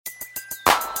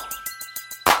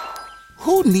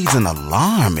Who needs an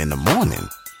alarm in the morning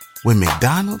when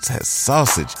McDonald's has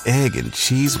sausage, egg, and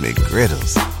cheese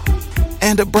McGriddles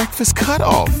and a breakfast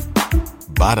cutoff?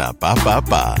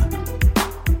 Ba-da-ba-ba-ba.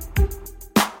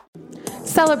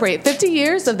 Celebrate 50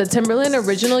 years of the Timberland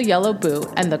original yellow boot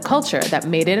and the culture that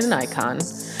made it an icon.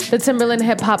 The Timberland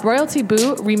Hip Hop Royalty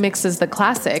boot remixes the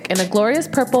classic in a glorious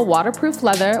purple waterproof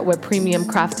leather with premium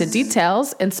crafted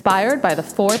details inspired by the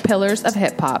 4 pillars of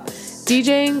hip hop: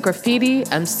 DJing, graffiti,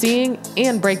 MCing,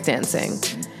 and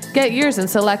breakdancing. Get yours in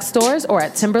select stores or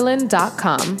at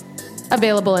timberland.com.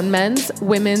 Available in men's,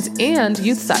 women's, and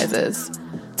youth sizes.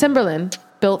 Timberland,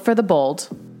 built for the bold.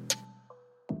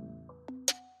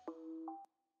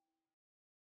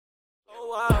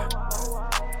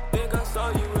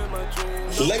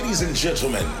 Ladies and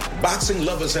gentlemen, boxing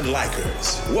lovers and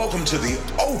likers, welcome to the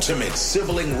ultimate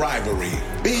sibling rivalry,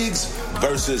 Bigs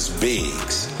versus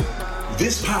Bigs.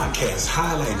 This podcast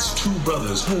highlights two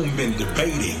brothers who've been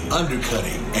debating,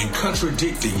 undercutting, and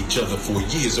contradicting each other for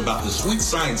years about the sweet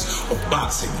science of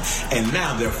boxing, and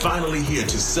now they're finally here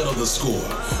to settle the score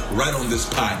right on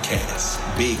this podcast,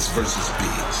 Bigs versus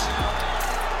Bigs.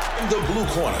 In the blue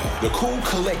corner, the cool,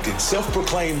 collected,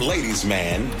 self-proclaimed ladies'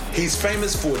 man. He's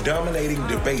famous for dominating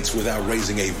debates without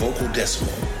raising a vocal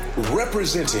decimal.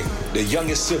 Representing the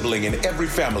youngest sibling in every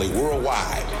family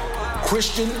worldwide,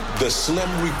 Christian the Slim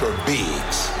Reaper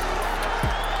Biggs.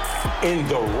 In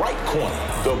the right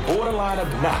corner, the borderline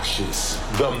obnoxious,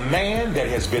 the man that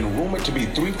has been rumored to be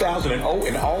 3,000-0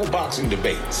 in all boxing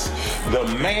debates, the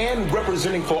man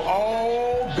representing for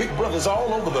all big brothers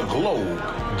all over the globe,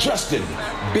 Justin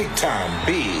Big Time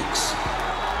Biggs.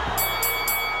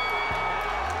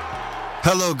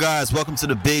 Hello, guys. Welcome to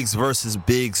the Bigs versus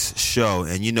Bigs show.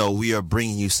 And, you know, we are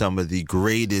bringing you some of the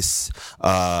greatest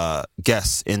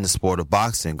guests in the sport of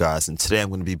boxing, guys. And today I'm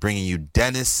going to be bringing you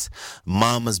Denis,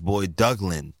 Mama's boy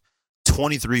Douglin.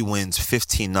 23 wins,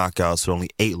 15 knockouts, with only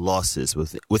 8 losses.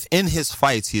 Within his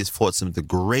fights, he has fought some of the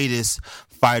greatest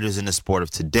fighters in the sport of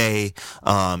today.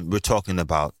 We're talking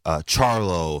about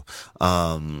Charlo.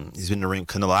 He's been in the ring with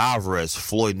Canelo Alvarez,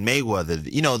 Floyd Mayweather,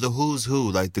 you know, the who's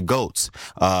who, like the GOATs.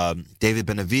 David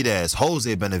Benavidez,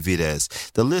 Jose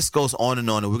Benavidez. The list goes on, and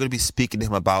we're going to be speaking to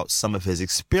him about some of his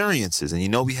experiences. And, you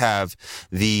know, we have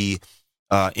the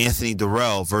Anthony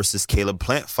Durrell versus Caleb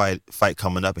Plant fight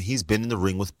coming up, and he's been in the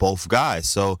ring with both guys.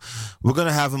 So we're going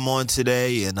to have him on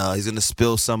today, and he's going to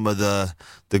spill some of the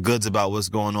goods about what's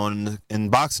going on in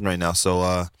boxing right now.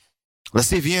 So let's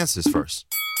see if he answers first.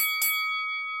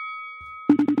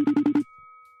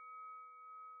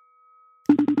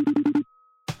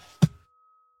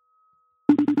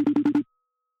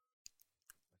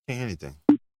 Can't hear anything.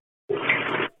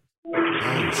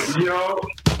 Nice. Yo.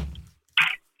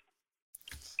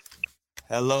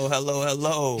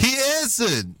 Hello. He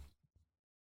answered.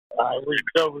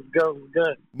 What's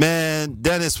good? Man,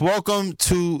 Denis, welcome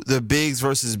to the Bigs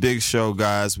versus Big show,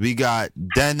 guys. We got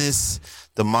Denis,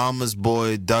 the mama's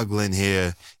boy, Douglin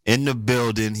here in the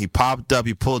building. He popped up.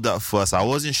 He pulled up for us. I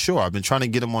wasn't sure. I've been trying to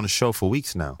get him on the show for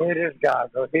weeks now. Here this guy,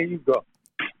 so here you go.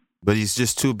 But he's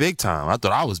just too big time. I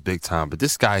thought I was big time, but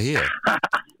this guy here.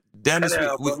 Dennis,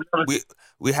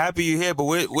 we happy you're here, but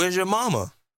where's your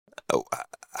mama?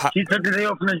 She took the day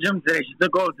off from the gym today. She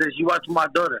took over today. She watching my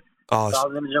daughter. Oh, so I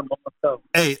was in the gym by myself.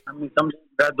 Hey. I mean, some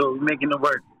got to do. We're making it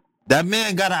work. That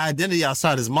man got an identity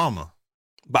outside his mama.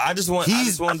 But I just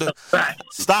wanted to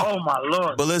stop. Oh, my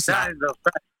Lord. But listen, that is a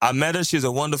fact. I met her. She's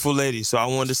a wonderful lady, so I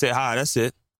wanted to say hi. That's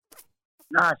it.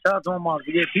 Nah, shout out to my mom.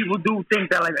 Yeah, people do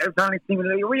think that, like, every time they see me,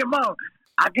 they're like, where your mom?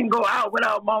 I can go out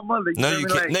without my mother. No, you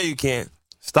can't. No, you can't.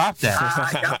 Stop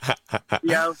that.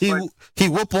 Yeah, he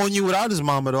whoop on you without his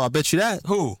mama, though. I bet you that.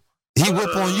 Who? He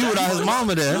whoop on you without his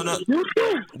mama there. No.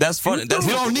 That's funny. You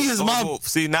don't need his mom.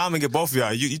 See, now I'm going to get both of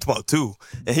y'all. You talking about two.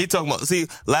 And he talking about, see,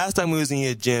 last time we was in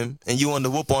your gym and you wanted to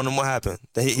whoop on him, what happened?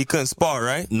 He couldn't spar,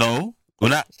 right? No.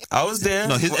 I was there.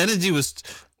 No, his energy was...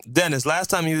 Dennis, last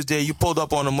time he was there, you pulled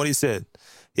up on him. What he said?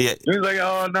 He was like,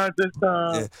 "Oh, not this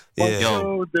time."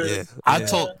 I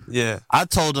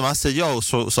told him. I said, "Yo,"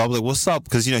 so I was like, "What's up?"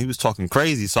 Because he was talking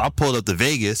crazy. So I pulled up to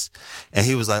Vegas, and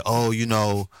he was like, "Oh,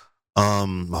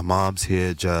 my mom's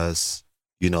here. Just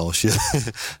she." I'm sparring.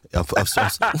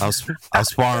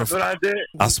 That's what I did.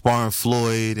 I'm sparring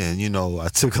Floyd, and I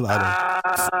took a lot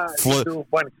of Floyd. Too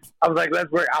funny. I was like,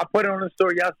 "Let's work." I put it on the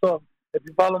story. Y'all saw. If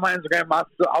you follow my Instagram, I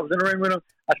was in the ring with him.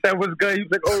 I said, "What's good?" He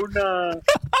was like, "Oh, nah."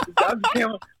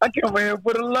 I came over here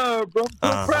for the love, bro.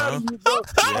 I'm so proud of you, bro.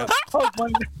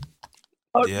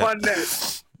 Hug my neck.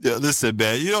 Yeah, listen,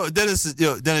 man. Dennis,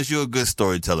 you're a good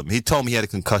storyteller. He told me he had a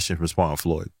concussion from sparring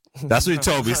Floyd. That's what he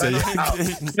told me. He said, "We're not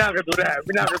gonna do that.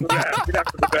 We're not gonna do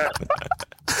that.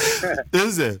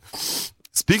 Listen,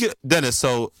 speaking Dennis,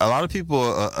 so a lot of people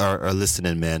are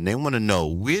listening, man. They want to know,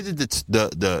 where did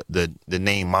the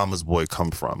name Mama's Boy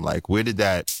come from? Like, where did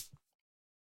that?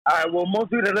 All right, well,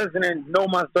 most people that are listening know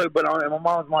my story, but my mom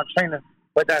was my trainer.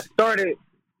 But that started,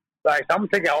 like, I'm going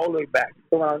to take it all the way back.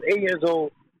 So when I was 8 years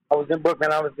old, I was in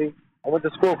Brooklyn, obviously. I went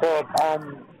to school called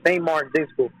St. Mark's Day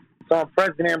School. So I'm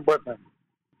president in Brooklyn,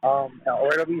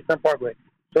 right over Eastern Parkway.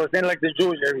 So it's in, like, the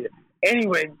Jewish area.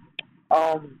 Anyway,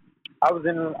 I was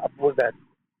in, what was that,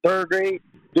 third grade?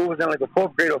 Dude was in, like, the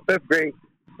fourth grade or fifth grade.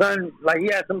 Son, like, he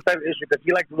had some type of issue because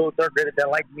he liked the little third grader that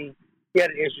liked me. He had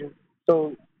an issue.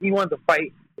 So he wanted to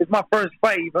fight. It's my first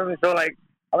fight, you feel me? So, like,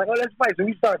 I'm like, oh, let's fight. So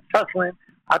we started tussling.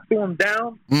 I threw him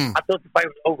down. I thought the fight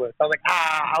was over. So I was like,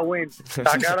 I win. So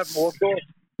I got up and walked off.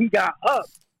 He got up,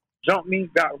 jumped me,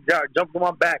 jumped on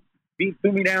my back,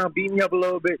 threw me down, beat me up a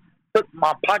little bit, took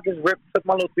my pockets ripped, took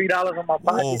my little $3 on my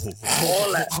pocket,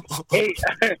 all that.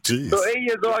 So 8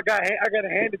 years old, I got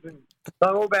it handed to me. So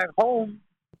I go back home,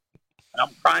 and I'm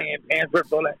crying, pants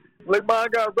ripped, all that. Like, Mom, I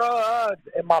got robbed.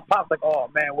 And my pop's like, oh,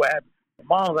 man, what happened? And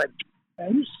Mom's like,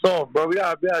 man, you soft, bro. You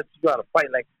gotta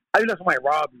fight. Like, how you let somebody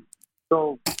rob you?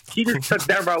 So she just took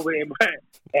that route with him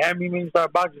and had me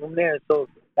start boxing from there. So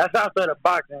that's how I started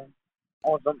boxing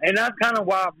on some, and that's kind of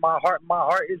why my heart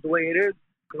is the way it is.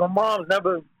 Because my mom's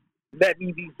never let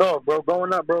me be soft, bro.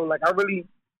 Growing up, bro, like I really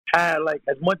had, like,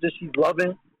 as much as she's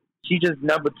loving, she just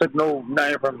never took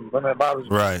nothing from me. When my father was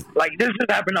Right. Like, this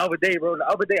just happened the other day, bro. The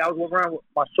other day I was walking around with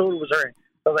my shoulder was hurting.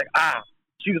 I was like,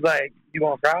 She was like, you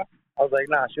gonna cry? I was like,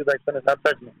 nah. She was like, son, stop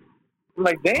touching me. I'm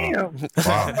like, damn.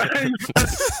 Wow.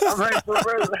 I'm like, so,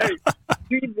 bro, like,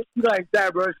 she's like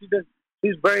that, bro.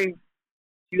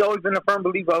 She's always been a firm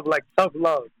believer of, like,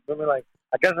 self-love. You know, like,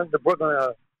 I guess that's the Brooklyn.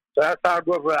 So that's how I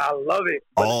grew up, bro. I love it.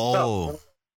 Oh,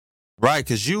 right.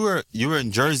 Because you were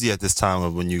in Jersey at this time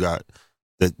of when you got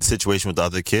the situation with the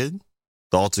other kid,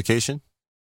 the altercation.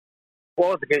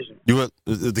 What altercation?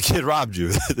 The kid robbed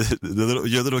you,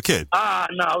 your little kid.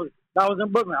 No. I was in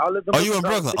Brooklyn. You in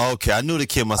Brooklyn? Okay, I knew the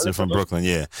kid must have been from Brooklyn.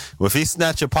 Yeah. Well, if he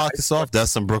snatched your pockets off,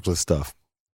 that's some Brooklyn stuff.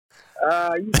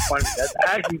 You funny. That's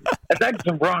actually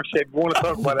some Bronx shit. You want to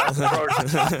talk about that?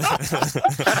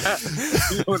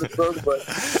 You want to talk about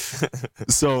it.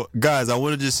 So, guys, I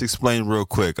want to just explain real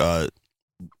quick.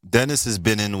 Denis has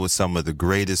been in with some of the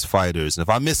greatest fighters. And if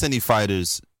I miss any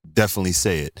fighters, definitely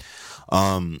say it.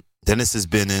 Denis has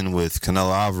been in with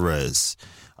Canelo Alvarez.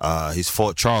 He's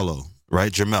fought Charlo. Right,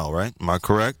 Jamel, right? Am I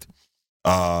correct?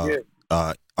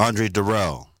 Yeah. Andre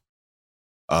Durrell,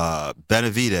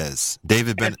 Benavidez,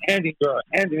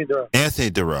 Anthony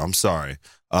Durrell. I'm sorry.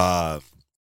 I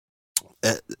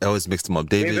always mixed them up.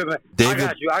 David. I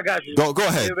got you. Go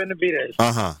ahead. David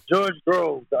Benavidez. George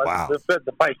Grove. Wow.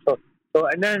 The fight. So,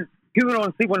 and then people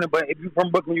don't sleep on it, but if you're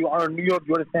from Brooklyn, you are in New York,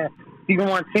 you understand. Steven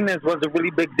Martinez was a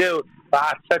really big deal, but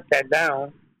I shut that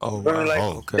down. Oh,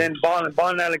 wow. Okay. Then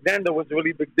Bond Alexander was a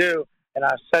really big deal, and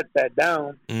I shut that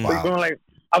down. Wow. So like,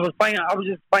 I was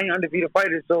just fighting undefeated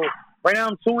fighters. So right now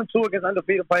I'm 2-2 against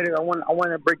undefeated fighters. I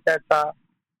want to break that tie.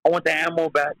 I want the ammo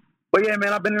back. But yeah,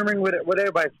 man, I've been in the ring with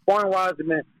everybody. Sparring wise, I've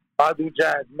been Badu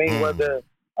Jazz, Mayweather,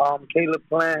 Caleb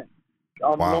Plant,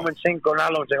 Lomachenko,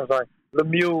 not Lomachenko, I'm sorry,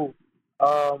 Lemieux,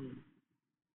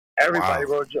 everybody,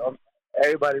 bro.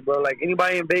 Everybody, bro. Like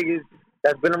anybody in Vegas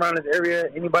that's been around this area,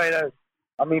 anybody that's,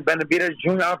 Benavidez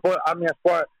Jr. I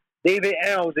fought David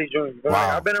and Jose Jr. Wow. Like,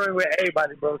 I've been around with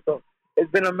everybody, bro. So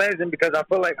it's been amazing because I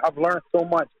feel like I've learned so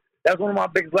much. That's one of my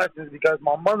biggest lessons because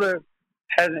my mother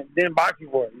didn't box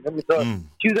before. You know what I mean? So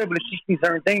she was able to teach me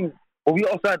certain things, but we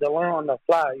also had to learn on the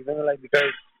fly. You know what I mean? Like,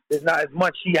 because there's not as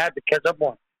much she had to catch up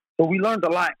on. So we learned a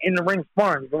lot in the ring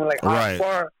sparring. You know what I mean? Like, I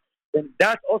spar, and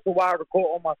that's also why I record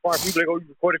all my sparring. People are like, oh, you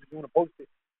record it because you want to post it.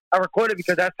 I record it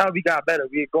because that's how we got better.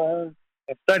 We'd go home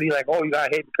and study, like, oh, you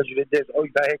got hit because you did this. Oh,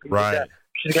 you got hit because you did that.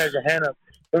 She got your hand up.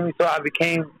 You know what I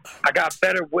mean? So I got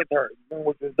better with her,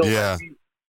 which is dope. Yeah. We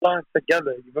learned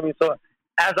together. You know what I mean? So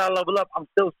as I level up, I'm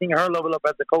still seeing her level up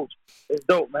as a coach. It's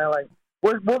dope, man. Like,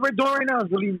 what we're doing right now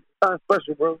is really something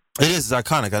special, bro. It is. It's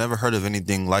iconic. I never heard of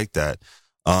anything like that.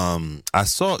 I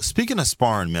saw, speaking of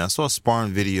sparring, man, I saw a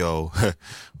sparring video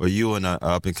where you and an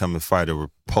up-and-coming fighter were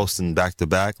posting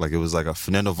back-to-back. Like, it was like a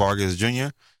Fernando Vargas Jr.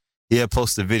 He had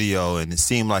posted a video, and it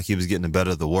seemed like he was getting the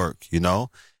better of the work, you know?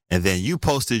 And then you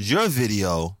posted your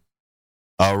video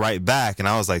right back, and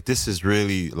I was like, this is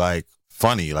really, like,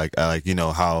 funny. Like you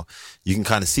know, how you can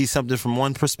kind of see something from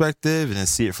one perspective and then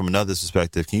see it from another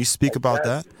perspective. Can you speak about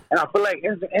that? And I feel like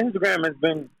Instagram has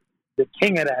been the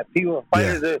king of that.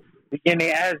 Fighters are getting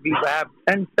their ass beat, but have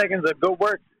 10 seconds of good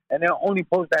work, and they'll only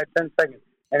post that 10 seconds.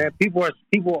 And then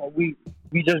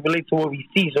we just relate to what we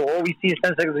see. So all we see is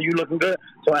 10 seconds of you looking good.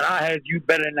 So in our heads, you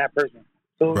better than that person.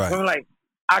 So Right. like,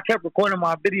 I kept recording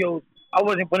my videos. I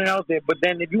wasn't putting it out there. But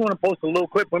then if you want to post a little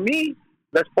clip of me,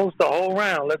 let's post the whole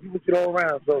round. Let people see the whole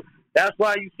round. So that's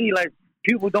why you see, like,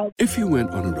 people don't. If you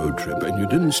went on a road trip and you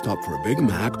didn't stop for a Big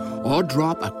Mac or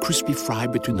drop a crispy fry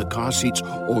between the car seats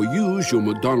or use your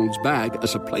McDonald's bag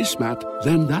as a placemat,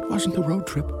 then that wasn't a road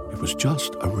trip. It was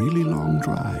just a really long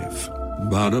drive.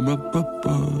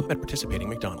 Ba-da-ba-ba-ba. At participating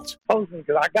McDonald's. Posting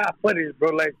because I got footage,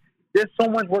 bro. Like, there's so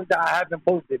much work that I haven't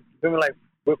posted. You feel me? Like,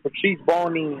 with Patrice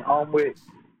Boney, with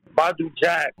Badu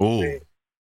Jack, with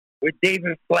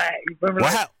David Flat. You feel me?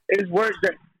 Like, it's work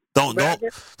that.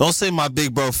 Don't say my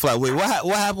big bro Flat. Wait, what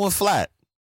happened with Flat?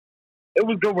 It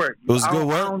was good work. It was good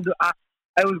work?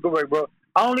 It was good work, bro.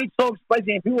 I only talk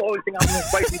spicy, and people always think I'm going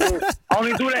spicy, bro. I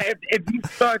only do that if you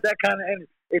start that kind of energy.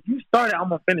 If you start it, I'm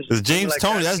going to finish it. It's James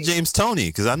Tony. That's James Tony.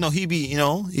 Because I know he be,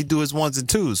 he do his ones and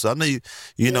twos. So I know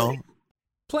you know.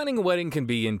 Planning a wedding can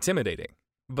be intimidating,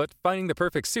 but finding the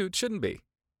perfect suit shouldn't be.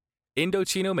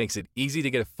 Indochino makes it easy to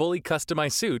get a fully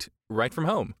customized suit right from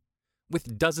home.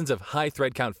 With dozens of high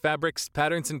thread count fabrics,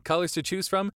 patterns, and colors to choose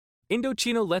from,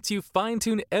 Indochino lets you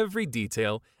fine-tune every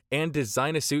detail and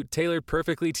design a suit tailored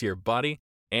perfectly to your body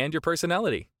and your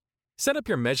personality. Set up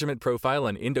your measurement profile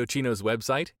on Indochino's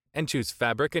website and choose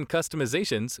fabric and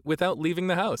customizations without leaving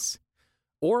the house.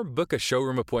 Or book a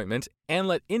showroom appointment and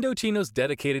let Indochino's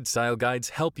dedicated style guides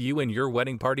help you and your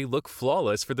wedding party look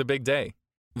flawless for the big day.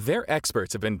 Their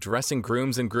experts have been dressing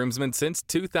grooms and groomsmen since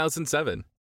 2007.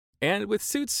 And with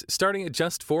suits starting at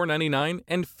just $4.99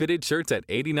 and fitted shirts at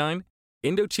 $89,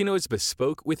 Indochino is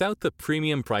bespoke without the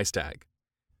premium price tag.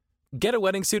 Get a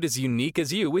wedding suit as unique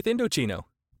as you with Indochino.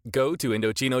 Go to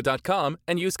Indochino.com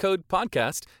and use code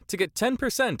PODCAST to get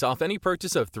 10% off any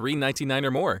purchase of $3.99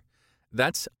 or more.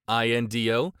 That's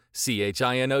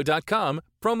INDOCHINO.com,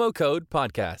 promo code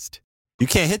PODCAST. You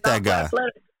can't hit that guy.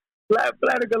 Flat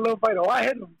a good little fighter. Oh, I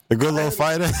hit him. A good little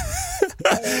fighter?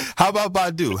 How about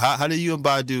Badu? How did you and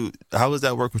Badu, how was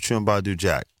that work with you and Badu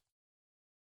Jack?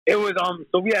 It was,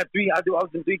 so we had three, I was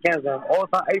in 3 camps. All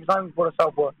time, 8 times before the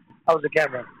Southpaw, I was a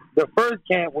cameraman. The first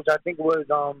camp, which I think was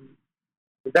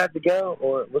that the girl?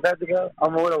 Or was that the girl? I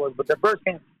don't know what it was. But the first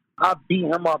camp, I beat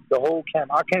him up the whole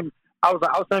camp. I was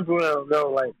telling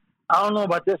people, like, I don't know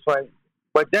about this fight.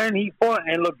 But then he fought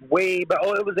and looked way better.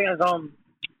 Oh, it was against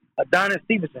Denis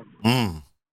Stevenson.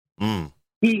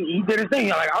 He did his thing.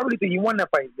 Like, I really think he won that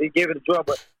fight. They gave it a draw,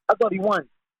 but I thought he won.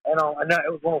 And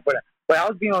it was wrong for that. But I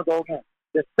was beating on the whole camp.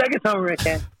 The second time we were in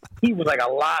camp, he was like a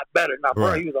lot better. Now,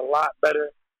 bro, he was a lot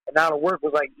better. And now the work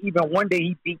was like, even one day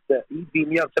he beat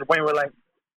me up to the point where, like,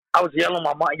 I was yelling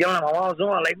at my mom's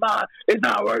on, like, "Ma, it's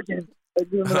not working." Like,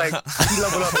 he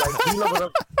leveled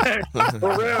up.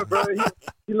 For real, bro.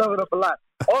 He leveled up a lot.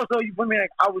 Also, you put me like,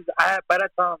 by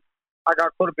that time, I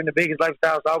got caught up in the Vegas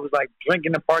lifestyle, so I was like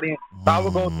drinking and partying. So I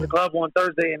would go to the club on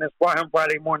Thursday and then spar him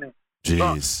Friday morning.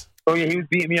 Jeez. So yeah, he was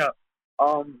beating me up.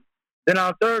 Then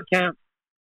our third camp,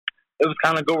 it was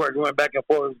kind of good work. We went back and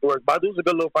forth. It was good work. Badu's a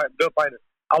good fighter.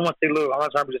 I won't say little. I'm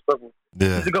not trying to be disrespectful.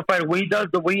 Yeah. He's a good fighter. What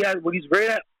he's great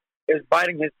at is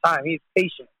biding his time. He's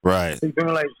patient. Right. So you feel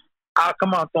me? Like, I'll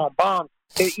come out throwing bombs,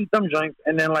 eat them joints,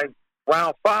 and then like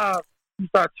round 5, he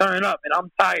start turning up, and I'm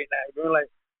tired now. You feel me? Like,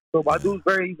 so Badu's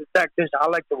he's a tactician. I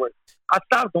like the work. I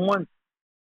stopped with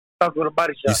a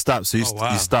body shot. You stopped. So you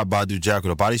stopped Badu Jack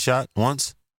with a body shot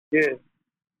once? Yeah.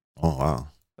 Oh wow.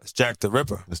 That's Jack the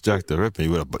Ripper. So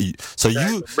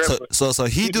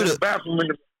he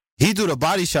do the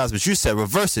body shots, but you said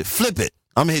reverse it, flip it.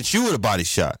 I'm gonna hit you with a body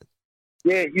shot.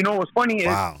 Yeah, you know what's funny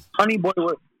is Honey Boy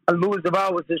Louis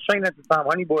Duval was his trainer at the time,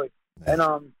 Honey Boy.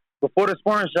 And before the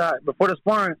sparring,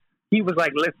 he was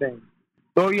like, "Listen,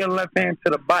 throw your left hand to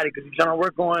the body because you're trying to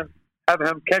work on having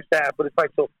him catch that for the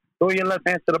fight. So throw your left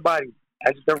hand to the body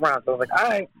as you step around." So I was like, "All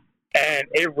right," and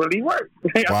it really worked. I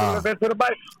threw my left hand to the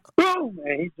body, boom,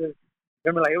 and he just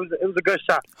like it was a good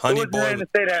shot. Honey Boy to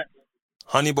say that.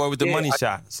 Honey Boy with the money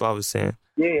shot. That's what I was saying.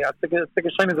 Yeah, I took a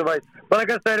trainer's advice. But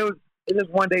like I said, it was just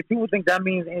one day. People think that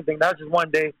means anything. That's just one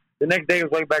day. The next day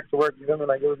was way back to work. You feel me?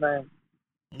 Like it was not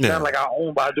like I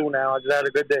own Badu now. I just had a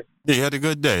good day. Yeah, you had a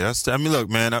good day. Look,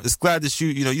 man, it's glad that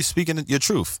you speaking your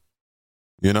truth.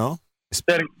 You know?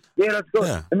 Yeah, that's good.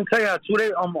 Yeah. Let me tell you,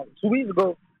 2 weeks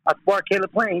ago, I sparred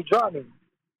Caleb Plant. He dropped me.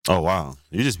 Oh wow!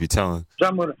 You just be telling.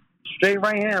 Dropped me with a straight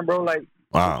right hand, bro. Like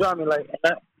wow. He dropped me like,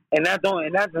 and that's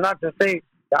not to say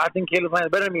that I think Caleb Plant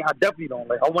is better than me. I definitely don't.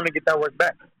 Like I want to get that work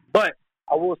back, but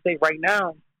I will say right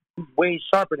now, he's way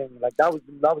sharper than me. Like that was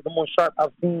the most sharp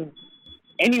I've seen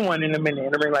anyone in a minute.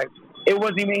 And I mean, like it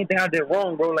wasn't even anything I did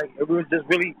wrong, bro. Like it was just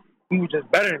really, he was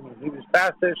just better than me. He was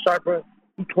faster, sharper.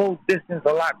 he closed distance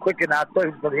a lot quicker than I thought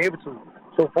he was going to be able to.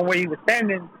 So from where he was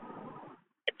standing,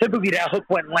 typically that hook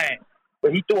wouldn't land.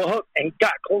 But he threw a hook and he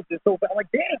got closer so fast. I'm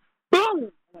like, damn, boom!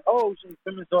 I'm like, oh, shit,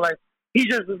 so like, he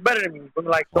just was better than me. But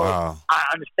like, so Wow. I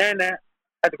understand that.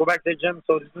 I had to go back to the gym.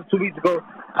 So this is 2 weeks ago.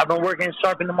 I've been working,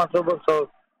 sharpening myself up. So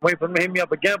waiting for him to hit me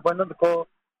up again for another call.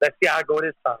 Let's see how I go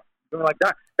this time. You know, like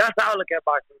that. That's how I look at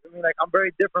boxing. I mean, like I'm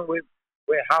very different with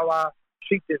how I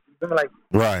treat this. You know, like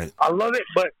Right. I love it,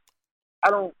 but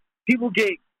I don't. People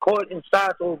get caught in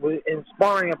shots over in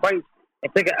sparring and fights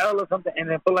and take an L or something, and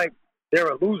then feel like they're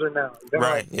a loser now. You know,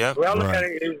 Right. Like, Yeah. the way I look at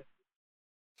it is,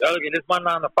 I look at this my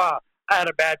 9 to 5. I had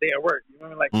a bad day at work. You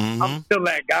know, like I'm still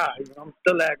that guy. You know, I'm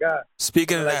still that guy.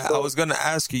 Speaking of Like, that, so- I was going to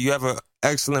ask you. You have an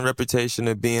excellent reputation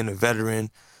of being a veteran,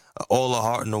 all the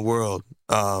heart in the world.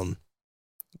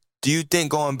 Do you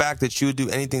think going back that you would do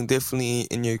anything differently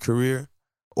in your career,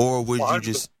 or would you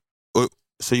just,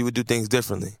 so you would do things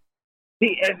differently?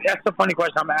 See, that's a funny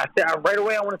question. Right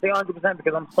away, I want to say 100%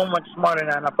 because I'm so much smarter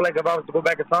now. And I feel like if I was to go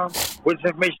back in time with this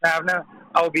information I have now,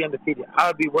 I would be undefeated. I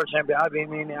would be world champion. I would be a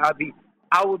millionaire.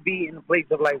 I would be in the place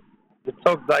of like the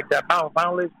top, like that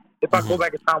finalist. If I go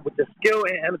back in time with the skill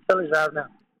and intelligence I have now.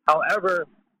 However,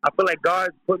 I feel like God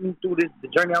put me through the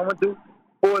journey I went through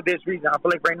for this reason. I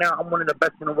feel like right now I'm one of the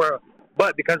best in the world.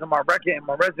 But because of my record and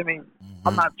my resume,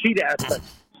 I'm not treated as such.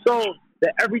 So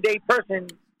the everyday person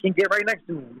can get right next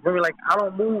to me. You feel me? Like I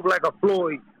don't move like a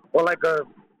Floyd or like a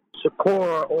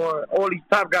Shakur or all these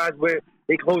top guys where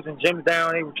they closing gyms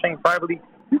down, they train privately.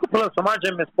 You can pull up to my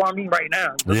gym and spar me right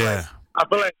now. Yeah. I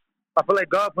feel like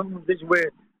God put me in a position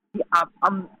where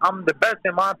I'm the best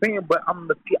in my opinion, but I'm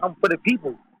for the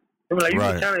people. I mean, like you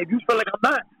Right. can challenge. If you feel like I'm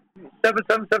not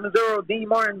 7770 Dean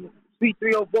Martin Suite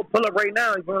 304, pull up right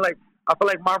now. You feel like I feel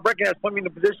like my record has put me in a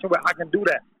position where I can do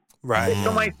that. Right. If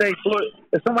somebody say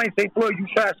Floyd, you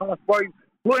trash, someone spar you,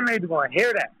 Floyd ain't even gonna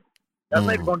hear that. That's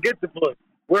not even gonna get to Floyd.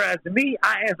 Whereas to me,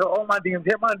 I answer all my DMs,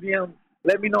 hit my DMs,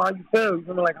 let me know how you feel. You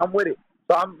feel me? Like I'm with it.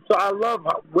 So I love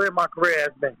where my career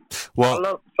has been.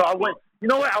 Well, I went. You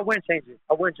know what? I wouldn't change it.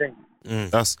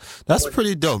 That's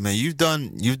pretty dope, man. You've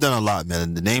done a lot,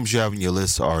 man. The names you have on your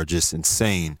list are just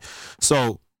insane.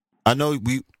 So I know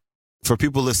for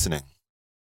people listening,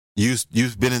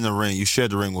 you've been in the ring. You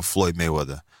shared the ring with Floyd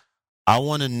Mayweather. I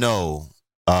want to know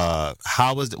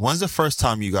when's the first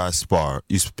time you guys spar?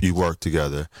 You worked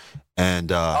together,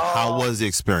 and how was the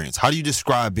experience? How do you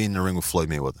describe being in the ring with Floyd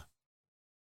Mayweather?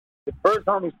 The first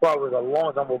time we sparred was a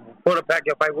long time ago. Before the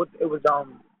Pacquiao fight, it was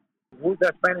who's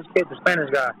that Spanish kid? The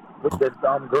Spanish guy with the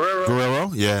Guerrero.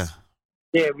 Guerrero, yeah.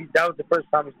 Yeah, that was the first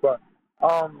time we sparred.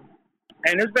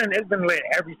 And it's been lit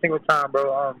every single time,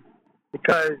 bro.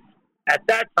 Because at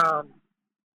that time,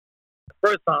 the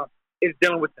first time, it's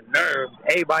dealing with the nerves.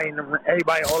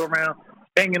 Everybody all around,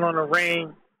 banging on the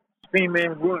ring,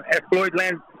 screaming. If Floyd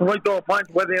throw a punch,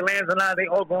 whether it lands or not, they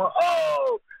all going,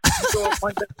 oh! You throw a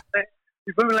punch.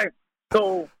 You feel me? Like,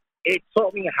 so it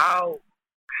taught me how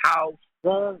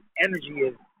strong energy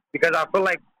is, because I feel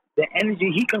like the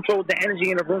energy, he controlled the energy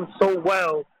in the room so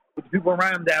well with the people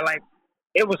around him that like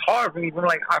it was hard for me. But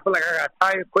like I feel like I got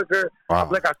tired quicker. Wow. I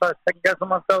feel like I started second guessing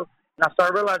myself, and I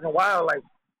started realizing, wow, like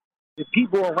the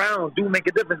people around do make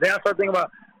a difference. Then I started thinking about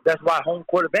that's why home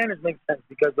court advantage makes sense,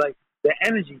 because like the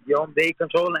energy, they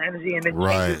control the energy and it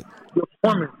changes your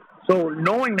performance. So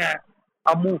knowing that,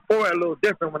 I moved forward a little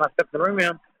different when I stepped in the ring with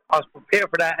him. I was prepared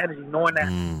for that energy, knowing that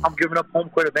I'm giving up home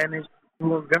court advantage.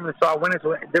 So I went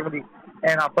into it differently,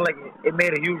 and I feel like it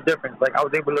made a huge difference. Like I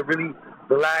was able to really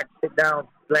relax, sit down,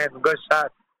 land some good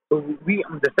shots. So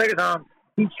the second time,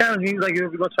 he challenged me. He was like, "We're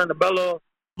gonna turn the bell off.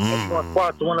 We're gonna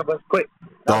squat to one of us quick."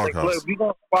 And I was like, "Look, we're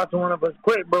gonna squat to one of us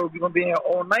quick, bro. We're gonna be here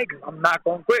all night. Cause I'm not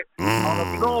gonna quit. I don't know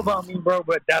if you know about me, bro,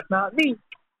 but that's not me."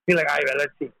 He's like, "All right,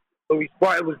 let's see." So we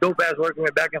squat. It was dope ass working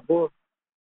with back and forth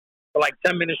for like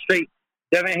 10 minutes straight.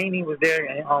 Devin Haney was there,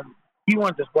 and he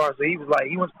wanted to spar, so he was like,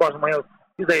 he wants to spar somebody else.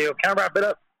 He was like, "Yo, can I wrap it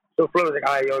up?" So Flo was like,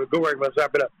 "All right, yo, good work, let's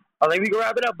wrap it up." I was like, "We can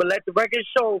wrap it up, but let the record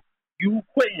show you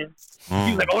quitting."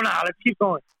 He was like, "Oh, nah, let's keep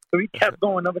going." So we kept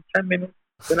going another 10 minutes.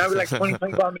 Then I was like 20,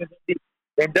 25 minutes.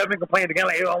 Then Devin complained again,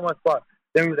 like, "Yo, I want to spar."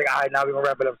 Then he was like, "All right, now we're going to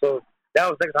wrap it up." So that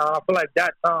was the second time. I feel like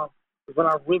that time was when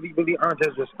I really, really earned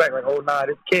his respect. Like, oh, nah,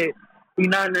 this kid, he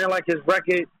not in there like his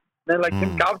record. Then, like, I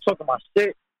was talking my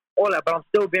shit, all that, but I'm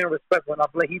still being respectful. And I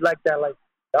feel like he liked that. Like,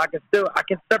 I can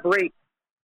separate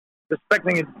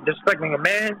respecting a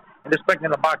man and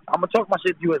respecting a boxer. I'm going to talk my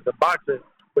shit to you as a boxer,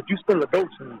 but you still a dope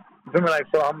to me. You feel me? Like,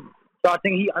 so I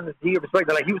think he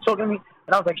respected. Like, he was talking to me,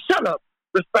 and I was like, "Shut up,"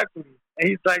 respectfully. And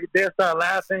he's like, they started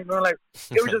laughing. Like,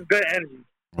 it was just good energy.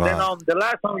 Wow. Then the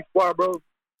last time we sparred, bro,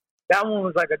 that one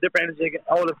was like a different energy.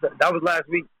 That was last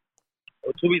week.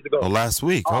 or 2 weeks ago. Oh, last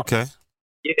week. Okay.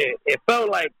 Yeah, it felt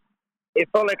like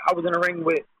I was in a ring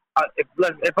with. It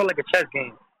felt like a chess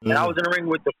game, and I was in a ring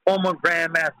with the former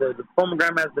grandmaster,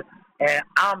 and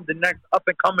I'm the next up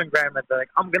and coming grandmaster. Like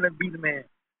I'm gonna be the man.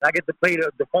 And I get to play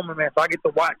the former man, so I get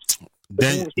to watch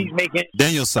the moves he's making.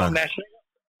 Danielson. That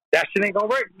shit ain't gonna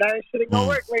work. That shit ain't gonna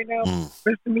work right now,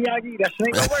 Mr. Miyagi. That shit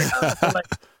ain't gonna work. So, like,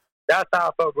 that's how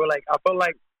I felt, bro. Like I felt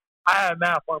like I had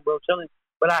mad fun, bro, chilling,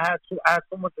 but I had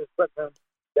so much respect for him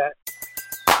that.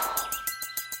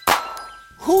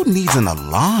 Who needs an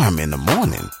alarm in the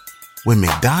morning when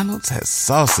McDonald's has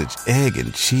sausage, egg,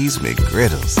 and cheese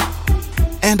McGriddles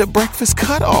and a breakfast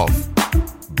cutoff?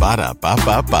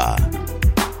 Ba-da-ba-ba-ba.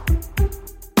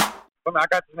 I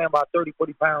got this man about 30,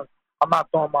 40 pounds. I'm not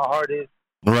throwing my hardest.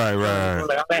 Right.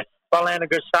 Like, if I land a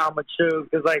good shot, I'm going to chill.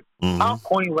 Because, like, I'm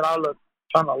corny when I look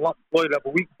trying to lump Floyd up a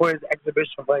week before his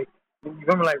exhibition fight. You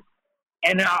feel me? Like,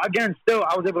 and again, still,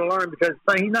 I was able to learn because,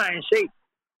 son, he's not in shape.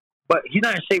 But he's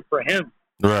not in shape for him.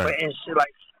 Right. But and shit,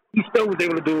 like, he still was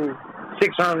able to do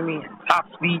 600 meters, top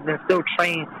speed, and still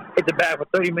train, hit the bag for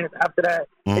 30 minutes after that,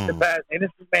 hit the bag. And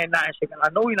this man not in shape. And I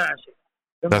know he's not in shape.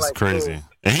 That's like, crazy. So,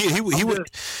 and he would.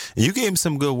 You gave him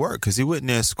some good work because he went in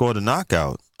there and scored a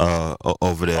knockout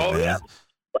over there. Oh, man. yeah.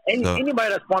 Anybody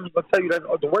that's sponsored will tell you that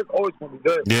the work's always going to be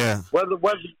good. Yeah. Whether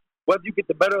you get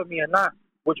the better of me or not,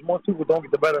 which most people don't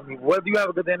get the better of me. Whether you have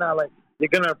a good day or not, like, you're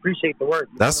going to appreciate the work.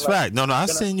 That's fact. No, I've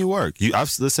seen you work.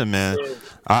 Listen, man. Yeah.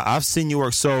 I've seen you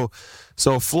work. So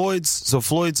Floyd's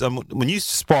when you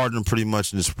sparred him pretty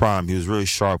much in his prime, he was really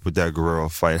sharp with that Guerrero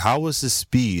fight. How was his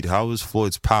speed? How was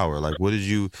Floyd's power? Like, what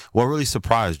really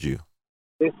surprised you?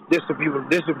 This what people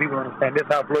understand. This is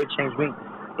how Floyd changed me.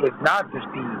 It's not the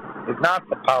speed. It's not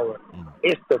the power.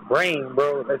 It's the brain,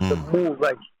 bro. It's the move.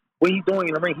 Like, what he's doing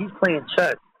in the ring, he's playing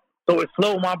chess. So it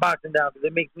slowed my boxing down because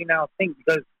it makes me now think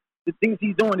because the things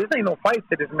he's doing, this ain't no fight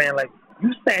to this man. Like,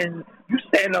 you setting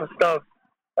up stuff.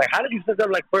 Like, how did you set up?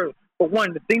 Like, for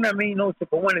one, the thing that made me notice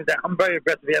for one is that I'm very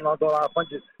aggressive. I know I throw a lot of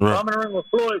punches. Right. So I'm in the ring with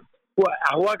Floyd, who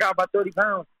I got about 30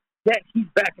 pounds. Yet he's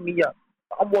backing me up.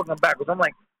 I'm walking backwards. I'm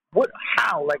like, what?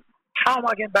 How? Like, how am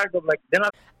I getting backed up? Like, then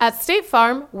At State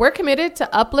Farm, we're committed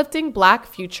to uplifting Black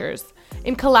futures.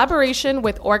 In collaboration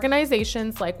with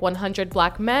organizations like 100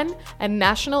 Black Men and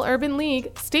National Urban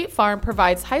League, State Farm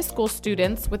provides high school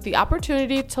students with the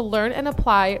opportunity to learn and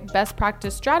apply best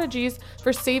practice strategies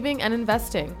for saving and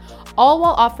investing, all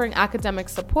while offering academic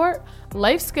support,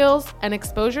 life skills, and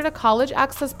exposure to college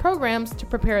access programs to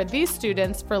prepare these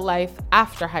students for life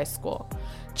after high school.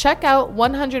 Check out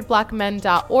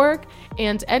 100blackmen.org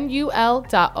and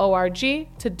nul.org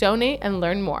to donate and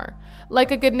learn more.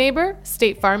 Like a good neighbor,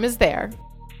 State Farm is there.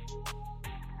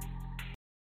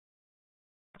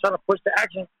 Trying to push the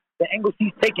action, the angles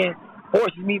he's taking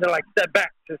forces me to like step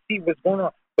back to see what's going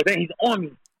on. But then he's on me,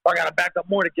 so I gotta back up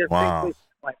more to get straight.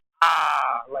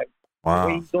 Like the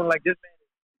way he's doing like this, man.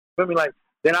 Feel me? Like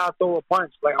then I'll throw a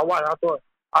punch. Like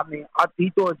he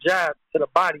threw a jab to the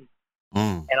body,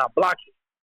 and I blocked it.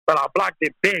 But I blocked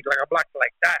it big, like I blocked it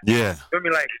like that. Yeah. Feel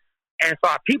me? Like, and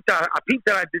so I peeped that I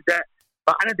did that.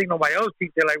 But I didn't think nobody else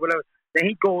peeped it, like whatever. Then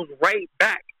he goes right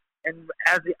back, and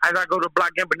as I go to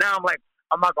block him, but now I'm like,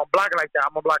 I'm not gonna block it like that.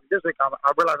 I'm gonna block it this way.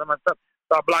 I realize I'm myself,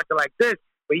 so I blocked it like this.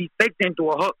 But he faked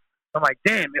into a hook. I'm like,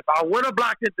 damn, if I would have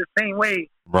blocked it the same way,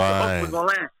 the hook was gonna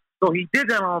land. So he did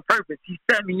that on purpose. He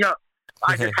set me up.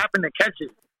 I just happened to catch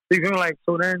it. So you feel like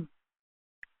so then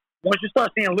once you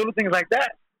start seeing little things like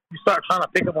that, you start trying to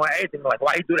pick up on everything. Like,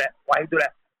 why he do that? Why he do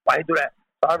that? Why he do that?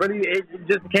 So it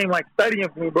just became like studying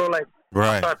for me, bro. Like,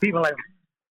 I started peeping like,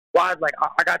 why? Like,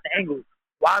 I got the angle.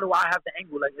 Why do I have the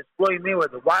angle? Like, it's Floyd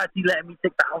Mayweather. Why is he letting me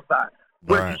take the outside?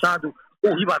 What is he trying to do?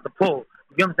 Oh, he about to pull.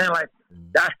 You get what I'm saying? Like,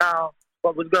 that's how.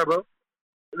 What was good, bro?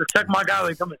 Check my guy.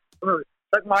 Like, come here.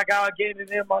 Check my guy getting in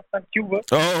there, my son Cuba.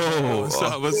 Oh,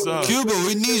 what's up? Cuba,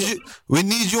 we need you. We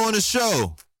need you on the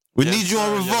show. We need you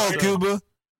on Revolt, Cuba.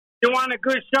 You want a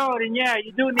good show, then yeah,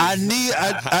 you do need.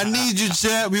 I need you,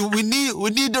 champ. We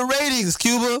need the ratings,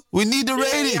 Cuba. We need the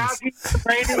ratings. I'll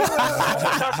get you the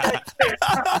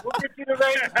ratings. We'll get you the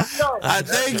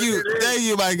ratings. Thank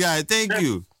you, my guy. Thank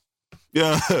you.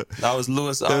 Yeah, that was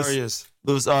Luis Arias.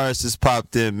 Luis Arias just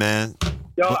popped in, man.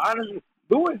 Yo, honestly,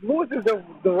 Luis is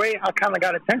the way I kind of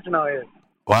got attention out here.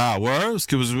 Wow, words?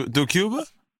 Do Cuba?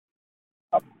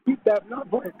 Keep that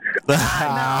number.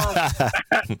 Now,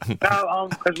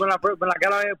 because when I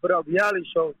got out here for the reality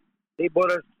show, they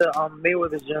brought us to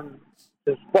Mayweather's gym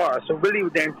to spar. So really,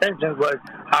 the intention was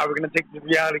how we're gonna take this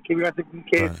reality kid, we're gonna take these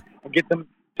kids and get them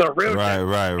to a real gym.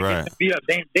 Right.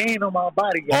 They ain't on my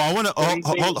body. Oh, I want to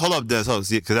hold up, Des,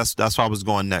 because that's where I was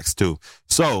going next too.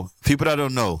 So people that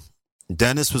don't know,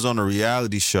 Dennis was on a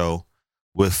reality show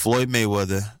with Floyd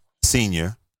Mayweather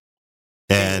Sr.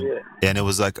 And it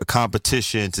was like a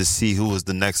competition to see who was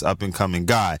the next up and coming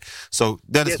guy. So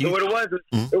Dennis, so what it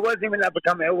wasn't even up and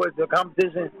coming. It was a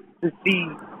competition to see.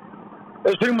 It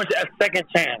was pretty much a second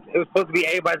chance. It was supposed to be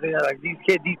everybody like these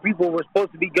kids, these people were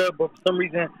supposed to be good, but for some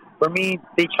reason, for me,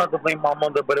 they tried to blame my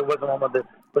mother, but it wasn't my mother.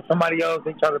 But somebody else,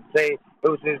 they tried to say it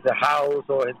was his house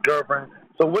or his girlfriend.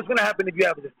 So what's gonna happen if you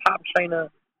have this top trainer,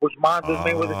 which mine was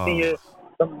Mayweather Senior?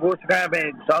 What's gonna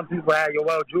happen? Some people had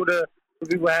Yoel Judah. Some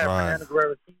people had Fernando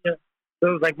Guerrero Senior. So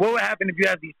it was like, what would happen if you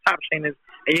have these top trainers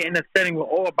and you're in a setting with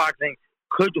all boxing?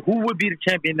 Who would be the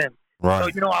champion then?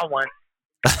 Right. So I won.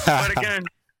 But again.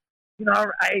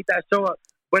 I ate that show up.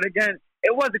 But again,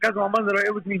 it wasn't because of my mother.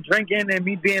 It was me drinking and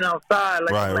me being outside.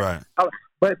 Right.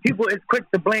 But people, it's quick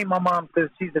to blame my mom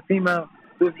because she's a female.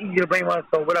 It was easy to blame her,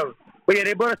 so whatever. But yeah,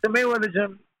 they brought us to Mayweather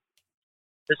gym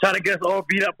to try to get us all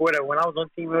beat up or whatever. When I was on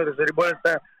Team Mayweather, so they brought us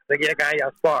there. Like, yeah, guy,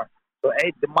 y'all spar. So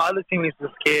my other teammates was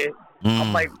scared.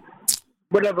 I'm like,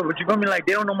 whatever. But you feel me? Like,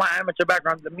 they don't know my amateur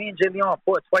background. Me and Jay Leon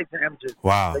fought twice in amateurs.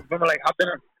 Wow. Like, you feel me? Like, I've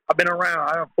been around.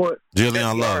 I don't fought. Jay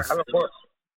Leon Love.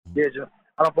 Yeah,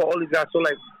 I don't fought all these guys. So,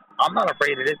 like, I'm not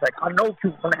afraid of this. Like, I know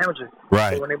people from the amateurs.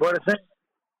 Right. So when they brought us in,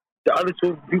 the other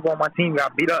two people on my team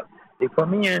got beat up. They put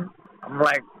me in. I'm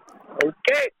like,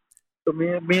 okay. So me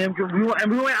and we went,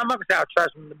 I'm not gonna say I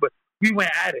trashed them, but we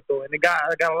went at it though. And I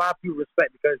got a lot of people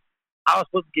respect because I was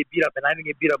supposed to get beat up, and I didn't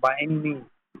get beat up by any means.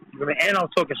 And I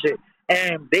was talking shit.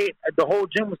 And the whole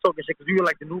gym was talking shit because we were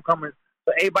like the newcomers.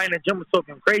 So everybody in the gym was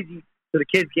talking crazy to the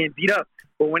kids getting beat up.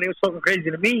 But when they was talking crazy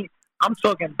to me, I'm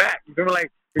talking back. You feel me?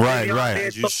 Like,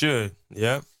 right. You should.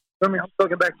 Yeah. You feel me? I'm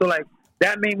talking back. So, like,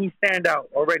 that made me stand out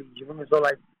already. You feel me? So,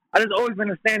 like, I just always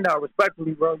been a standout,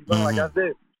 respectfully, bro. You feel me? Like, that's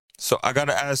it. So, I got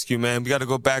to ask you, man. We got to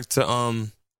go back to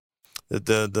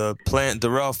the Plant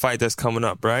Darrell fight that's coming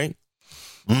up, right?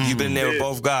 You've been there with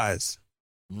both guys.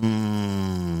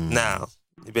 Now.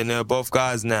 You've been there with both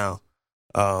guys now.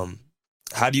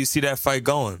 How do you see that fight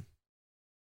going?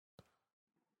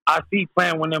 I see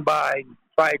Plant winning by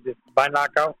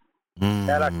knockout.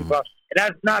 That actually, and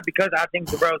that's not because I think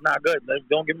Darrell's not good. Like,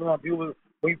 don't get me wrong. People,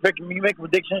 when you make a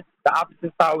prediction, the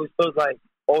opposite side always feels like,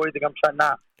 oh, you think I'm trying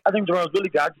not. I think Darrell's really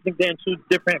good. I just think they're in two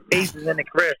different phases in their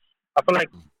career. I feel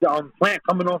like Plant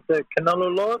coming off the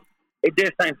Canelo loss, it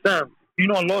did something to him. You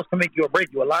know, a loss can make you or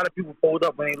break you. A lot of people fold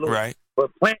up when they lose. Right.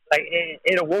 But Plant, like,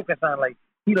 it awoke something. Like,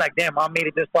 he like, damn, I made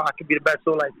it this far. I could be the best.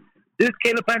 So, like, this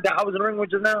Caleb Plant that I was in the ring with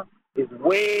just now is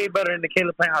way better than the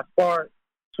Caleb Plant I sparred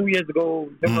 2 years ago.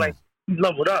 Like, he's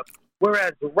leveled up.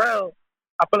 Whereas Darrell,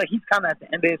 I feel like he's kind of at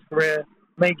the end of his career.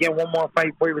 May get one more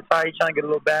fight before he retires. He's trying to get a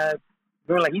little bag.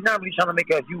 Like, he's not really trying to make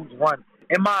a huge run,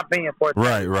 in my opinion, for a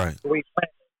time. Right. The way he's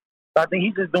playing. So I think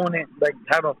he's just doing it, like,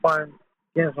 having fun,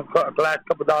 getting some last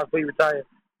couple dollars before he retires.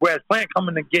 Whereas Plant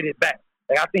coming to get it back.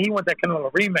 Like, I think he wants that kind of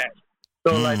a rematch.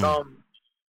 So, like,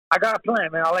 I got a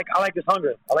plan, man. I like his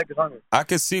hunger. I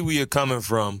can see where you're coming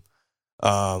from.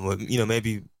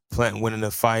 Maybe Plant winning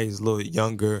the fight. He's a little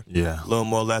younger. Yeah. A little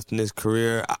more left in his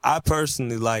career. I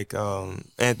personally like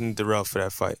Anthony Darrell for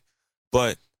that fight.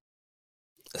 But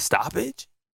stoppage?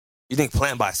 You think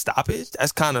Plant by stoppage?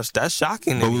 That's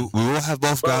shocking. But we will have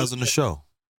both guys on the show.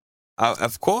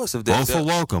 Of course, if both are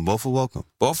welcome. Both are welcome.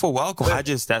 Both are welcome.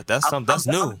 That's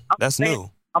new. That's new.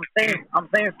 I'm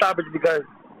saying stoppage because,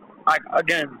 like,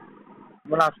 again,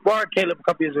 when I sparred Caleb a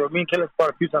couple years ago, me and Caleb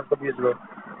sparred a few times a couple years ago.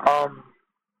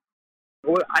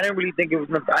 I didn't really think it was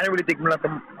nothing. I didn't really think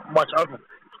nothing much of him.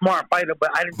 Smart fighter, but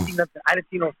I didn't see nothing. I didn't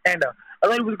see no standout. I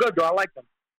thought he was good though. I liked him.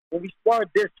 When we sparred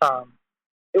this time,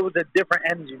 it was a different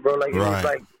energy, bro. Like, it was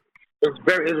like it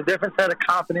was a different set of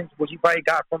confidence, which he probably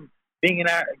got from being in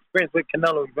that experience with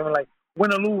Canelo. You know, like,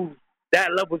 win or lose,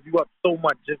 that levels you up so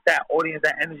much. Just that audience,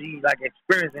 that energy, like,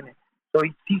 experience in it. So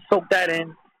he soaked that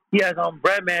in. He has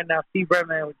Breadman now. Steve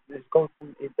Breadman is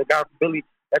the guy from Billy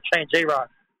that trained J-Rock.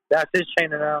 That's his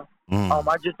trainer now.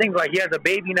 I just think, like, he has a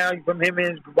baby now. From him and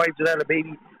his wife just had a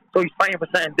baby. So he's fighting for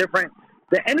something different.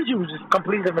 The energy was just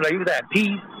completely different. Like, he was at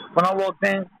peace when I walked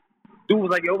in. Dude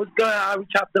was like, yo, it was good. We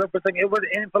chopped it up for a second. It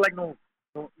wasn't for like no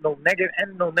negative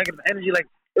energy. Like,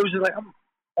 it was just like, I'm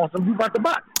on some you about to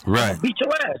box. Right. I'm gonna beat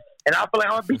your ass. And I feel like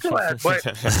I'm gonna beat your ass. But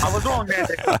I was wrong, man.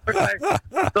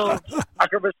 So I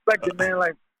can respect it, man.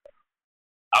 Like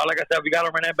I said, we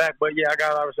gotta run that back. But yeah, I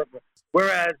got a lot of respect for it.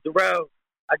 Whereas Darrell,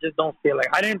 I just don't feel like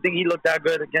I didn't think he looked that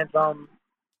good against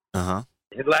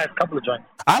his last couple of joints.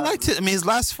 I liked it. I mean, his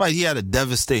last fight, he had a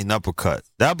devastating uppercut.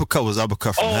 The uppercut was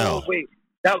uppercut from hell. Oh wait,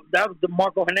 that was the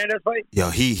Marco Hernandez fight. Yo,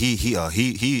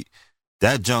 he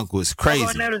that junk was crazy.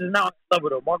 Marco Hernandez is not on level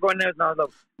though. Marco Hernandez is not on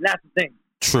level. And that's the thing.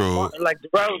 True. Like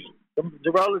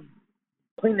Jarrell is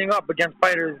cleaning up against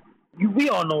fighters. We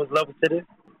all know his level to this.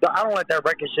 So I don't let that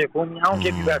record shit fool me. I don't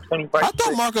give you that 20 fights. I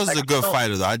thought Marcos was a good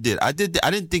fighter, though. I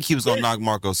didn't think he was going to knock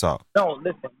Marcos out. No,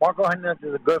 listen. Marco Hernandez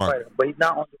is a good fighter, but he's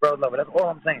not on Jarrell's level. That's all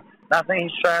I'm saying. Not saying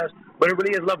he's trash, but it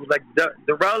really is levels. Like,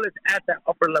 Jarrell is at that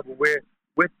upper level where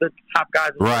with the top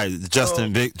guys. Right,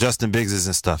 Justin Biggs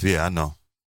and stuff. Yeah, I know.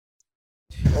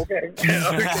 Okay.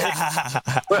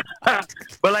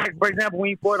 but like, for example, when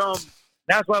he fought,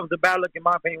 that's why it was a bad look in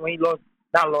my opinion when he lost,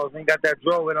 when he got that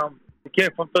draw with the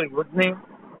kid from Philly. What's his name?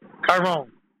 Kyron.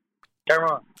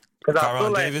 Because I feel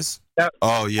like Davis?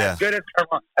 Oh, yeah. As good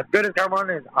as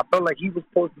Kyron is, I felt like he was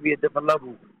supposed to be a different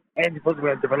level. And he's supposed to be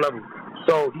at a different level.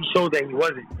 So he showed that he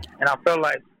wasn't. And I felt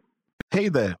like... Hey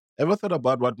there. Ever thought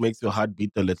about what makes your heart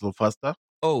beat a little faster?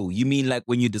 Oh, you mean like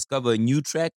when you discover a new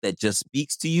track that just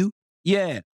speaks to you?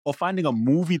 Yeah. Or finding a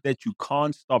movie that you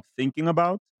can't stop thinking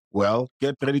about? Well,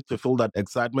 get ready to feel that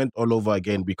excitement all over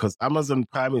again because Amazon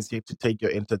Prime is here to take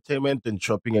your entertainment and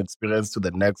shopping experience to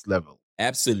the next level.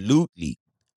 Absolutely.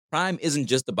 Prime isn't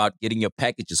just about getting your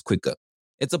packages quicker.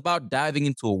 It's about diving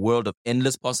into a world of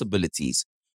endless possibilities,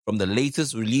 from the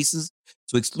latest releases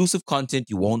to exclusive content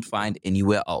you won't find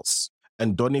anywhere else.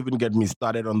 And don't even get me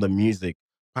started on the music.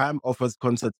 Prime offers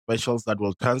concert specials that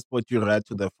will transport you right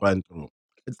to the front row.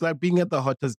 It's like being at the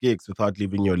hottest gigs without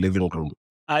leaving your living room.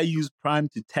 I use Prime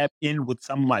to tap in with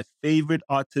some of my favorite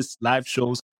artists' live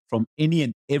shows from any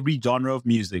and every genre of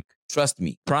music. Trust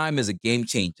me, Prime is a game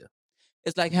changer.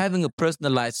 It's like having a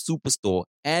personalized superstore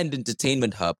and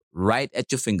entertainment hub right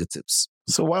at your fingertips.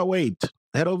 So why wait?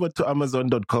 Head over to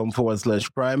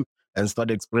amazon.com/Prime and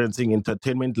start experiencing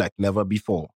entertainment like never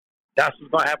before. That's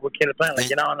what's going to happen with Caleb Plant. Like,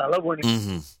 you're not on that level anymore.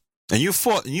 Mm-hmm. And you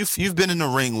fought, you've been in the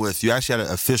ring you actually had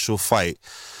an official fight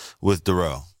with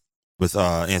Darrell, with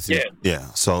Anthony. Yeah.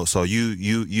 So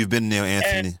you've been there,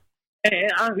 Anthony.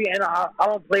 And honestly, I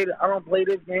don't play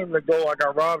this game like though I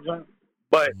got robbed on,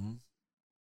 but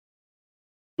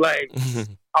like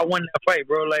I won that fight,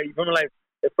 bro. Like you feel me? Like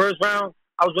the first round,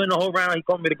 I was winning the whole round. He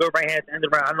called me the good right hand at the end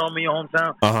of the round. I know I'm in your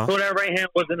hometown, so that right hand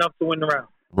was enough to win the round.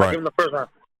 Right. I gave him the first round.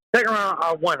 Second round,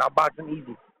 I won. I boxed him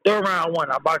easy. Third round, I won.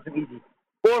 I boxed him easy.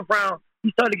 Fourth round,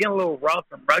 he started getting a little rough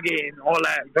and rugged and all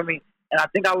that. You feel me? And I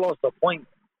think I lost a point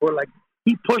where like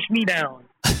he pushed me down,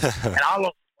 and I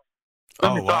lost.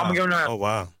 Oh, So wow. I'm giving him Oh,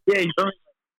 wow. Yeah, you feel me?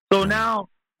 So now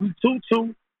we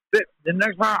 2-2. The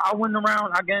next round, I win the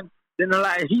round again. Then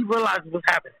he realized what's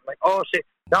happening. Like, oh shit,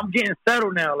 I'm getting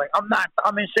settled now. Like I'm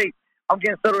in shape. I'm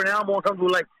getting settled now. I'm more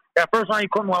comfortable. Like that first round, he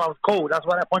caught me while I was cold. That's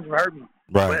why that punch hurt me.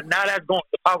 Right. But now that's going.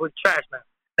 The power is trash now.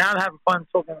 Now I'm having fun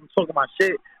talking. I'm talking my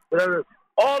shit. Whatever.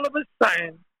 All of a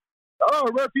sudden, oh,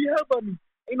 ref, he headbutt me.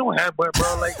 Ain't no headbutt,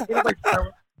 bro. Like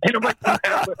ain't nobody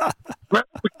headbutt.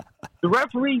 The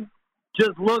referee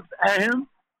just looks at him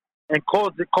and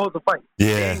calls the fight.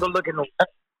 Yeah. They ain't gonna look at no.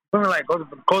 Like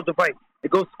calls the fight. It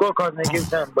goes scorecards and they give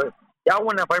them. But y'all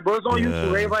won that fight, bro. It's on YouTube.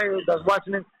 Everybody that's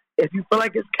watching it, if you feel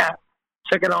like it's cap,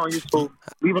 check it out on YouTube.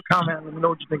 Leave a comment and let me know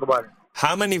what you think about it.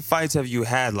 How many fights have you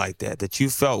had like that you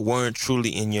felt weren't truly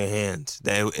in your hands?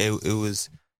 That it was,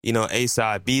 A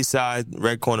side, B side,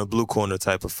 red corner, blue corner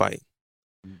type of fight.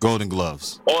 Golden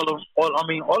gloves. All of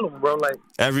them, bro. Like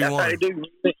everyone. That's how they do.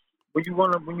 When you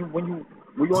on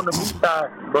the B side,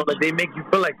 bro, like they make you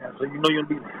feel like that, so you know you'll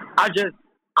be.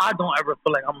 I don't ever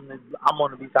feel like I'm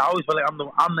on the B side. I always feel like I'm the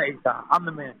A side. I'm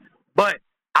the man. But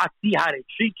I see how they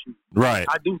treat you. Right.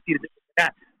 I do see the difference in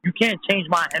that. You can't change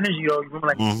my energy though. You know,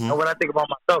 like what I think about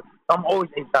myself. So I'm always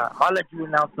A side. I'll let you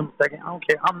announce in a second. I don't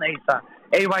care. I'm the A side.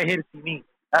 Everybody here to see me.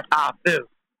 That's how I feel.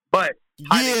 But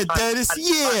yeah, Dennis.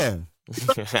 Yeah.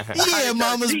 Yeah,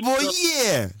 mama's boy.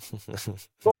 Yeah.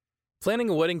 Planning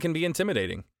a wedding can be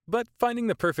intimidating, but finding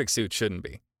the perfect suit shouldn't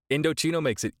be. Indochino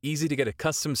makes it easy to get a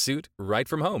custom suit right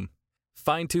from home.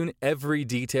 Fine-tune every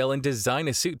detail and design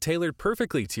a suit tailored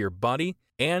perfectly to your body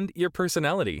and your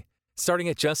personality, starting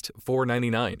at just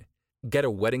 $4.99. Get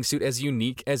a wedding suit as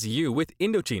unique as you with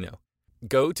Indochino.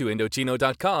 Go to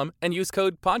Indochino.com and use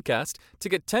code PODCAST to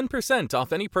get 10%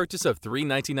 off any purchase of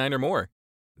 $3.99 or more.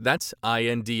 That's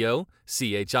INDOCHINO.com,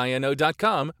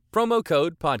 promo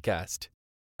code PODCAST.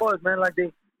 Man, like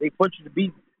they put you to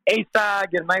be A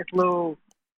side, get a nice little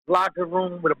locker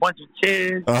room with a bunch of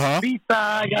chairs. B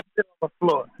side, got to sit on the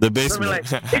floor. The basement.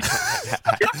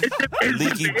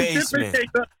 Leaky basement.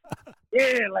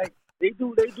 Yeah, like they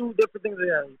do different things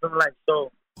there. You feel me? Like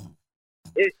so.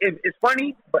 It's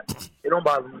funny, but it don't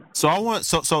bother me. So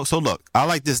look, I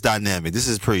like this dynamic. This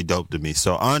is pretty dope to me.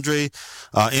 So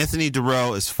Anthony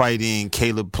Darrell is fighting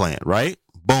Caleb Plant, right?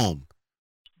 Boom.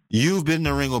 You've been in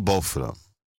the ring with both of them.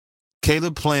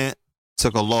 Caleb Plant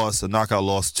took a knockout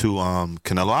loss to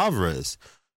Canelo Alvarez.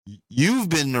 You've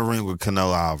been in the ring with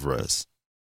Canelo Alvarez.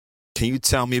 Can you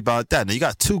tell me about that? Now, you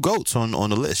got two GOATs on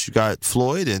the list. You got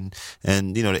Floyd and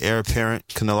the heir apparent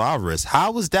Canelo Alvarez.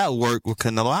 How was that work with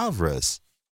Canelo Alvarez?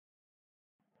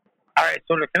 All right,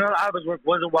 so the Canelo Alvarez work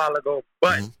was a while ago,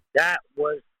 but that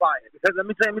was fire. Because let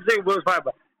me tell you what was fire.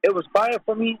 But it was fire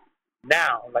for me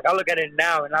now. Like, I look at it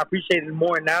now, and I appreciate it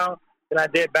more now than I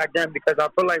did back then, because I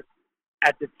feel like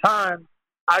at the time,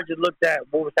 I just looked at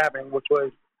what was happening, which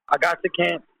was I got to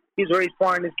camp. He's already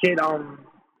sparring this kid.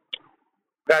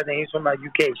 Guy's name, he's from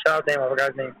UK. Shout out to him. I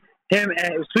forgot his name. Him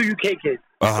and it was two UK kids.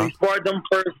 So he sparred them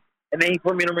first, and then he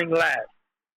put me in the ring last.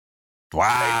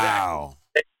 Wow.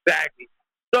 Exactly.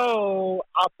 So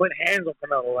I put hands on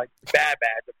Canelo, like bad.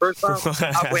 The first time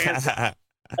I put hands on him.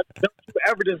 Don't you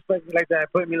ever disrespect me like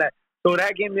that. Put me like, so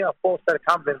that gave me a full set of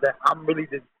confidence that I'm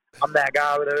that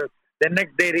guy. Whatever. The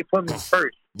next day they put me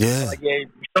first. Yeah. Like, yeah,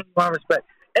 some my respect.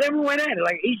 And then we went at it.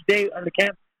 Like, each day on the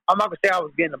camp, I'm not gonna say I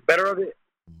was getting the better of it,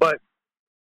 but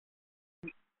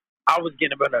I was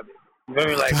getting the better of it. You feel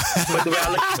me? Like, but the way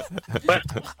I look,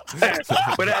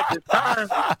 but at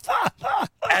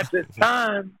the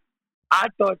time, I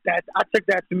thought that I took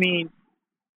that to mean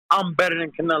I'm better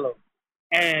than Canelo,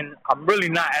 and I'm really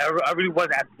not. I really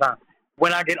wasn't at the time.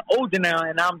 When I get older now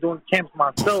and I'm doing camps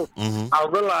myself, I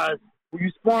realize when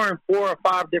you're sparring 4 or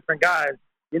 5 different guys,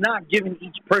 you're not giving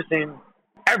each person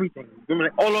everything.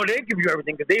 Although they give you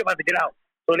everything because they're about to get out,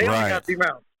 so they only got 3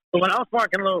 rounds. So when I was sparring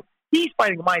Canelo, he's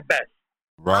fighting my best.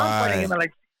 Right. I'm fighting him at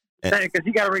like because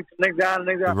he got to reach the next guy,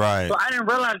 Right. So I didn't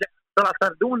realize that until I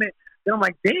started doing it. Then I'm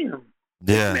like, damn.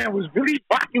 Yeah. This man was really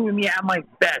rocking with me at my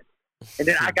best. And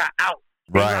then I got out.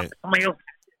 Right. Somebody else at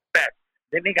their best.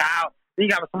 Then they got out. Then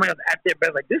you got somebody else at their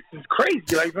best. Like, this is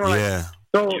crazy. Like, you know, yeah.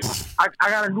 Like, so I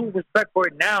got a new respect for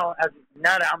it now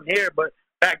that I'm here. But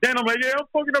back then, I'm like, yeah, I'm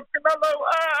fucking up Canelo.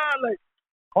 Like,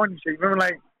 corny shit. You remember,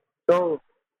 like, so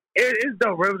it's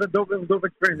dope. It was a dope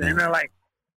experience. And then, like,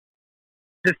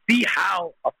 to see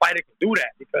how a fighter can do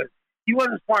that, because he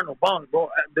wasn't sparring no bums, bro.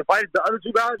 The other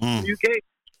 2 guys from the UK,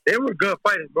 they were good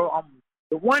fighters, bro.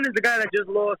 The one is the guy that just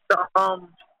lost the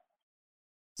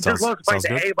fight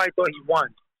that everybody thought he won.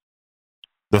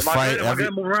 The fight,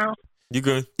 move around? You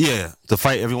good? Yeah, the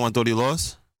fight everyone thought he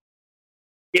lost.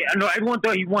 Yeah, no, everyone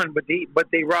thought he won, but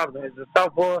they robbed him. It's a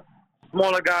southpaw,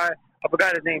 smaller guy. I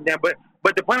forgot his name then, but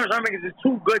the point I'm making is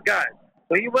 2 good guys.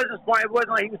 So he wasn't sparring. It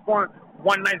wasn't like he was sparring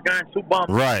 1 nice guy and 2 bums.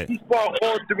 Right. He sparred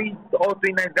all three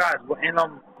nice guys, and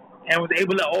was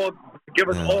able to give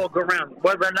us all good rounds.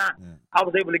 Whether or not I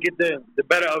was able to get the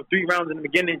better of 3 rounds in the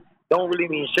beginning don't really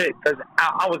mean shit, because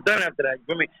I was done after that. You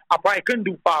feel me? I probably couldn't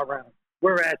do 5 rounds,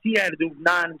 whereas he had to do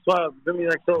 9 and 12. You feel me?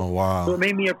 Like, so, so it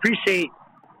made me appreciate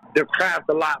the craft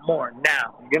a lot more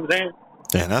now. You get what I'm saying?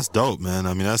 Yeah, that's dope, man.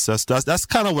 I mean, that's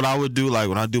kind of what I would do. Like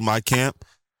when I do my camp,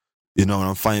 you know, when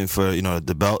I'm fighting for, you know,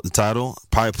 the belt, the title,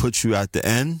 probably put you at the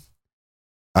end.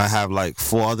 I have like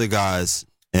 4 other guys,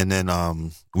 and then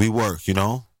we work, you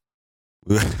know.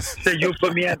 So you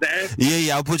put me at the end?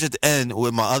 Yeah, I'll put you at the end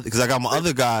with my other, because I got my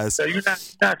other guys. So you're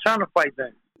not trying to fight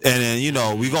then? And then, you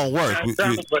know, we gonna work. We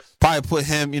probably put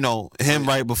him, you know, him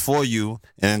right before you,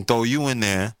 and throw you in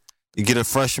there. You get a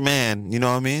fresh man. You know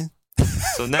what I mean?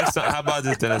 So next time, how about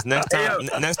this, Dennis?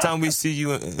 Next time we see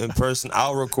you in person,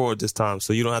 I'll record this time,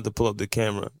 so you don't have to pull up the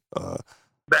camera.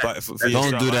 But for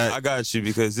don't do that. I got you,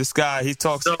 because this guy, he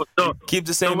talks. Keep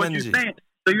the same energy.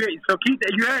 So keep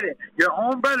that. You heard it. Your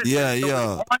own brother. Yeah.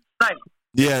 On site.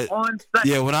 Yeah, on site.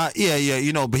 Yeah,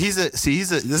 you know, but he's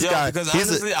this guy. Because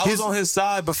honestly, I was on his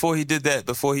side before he did that.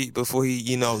 Before he,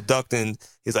 you know, ducked and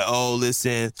he's like, "Oh,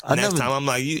 listen." Next time, I'm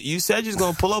like, "You said you was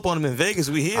gonna pull up on him in Vegas.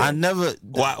 We here." I never.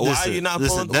 Why are you not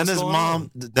pulling? Then his mom,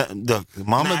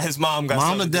 his mom got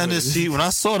Mama Dennis. When I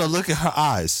saw her look at her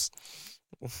eyes,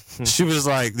 she was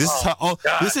like, "This is her.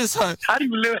 This is her." How do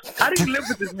you live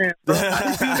with this man, bro?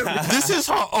 This is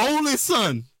her only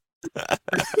son.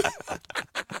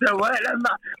 So what?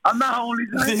 I'm not her only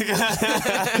son.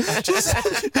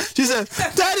 she said,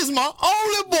 "That is my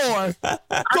only boy.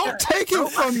 Don't take him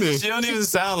from me." She don't even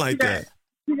sound like that.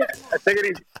 Take it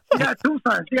easy. She got 2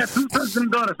 sons. She got 2 sons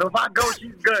and daughters. So if I go,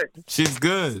 she's good. She's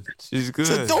good. She's good.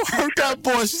 She said, "Don't hurt that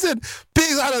boy." She said,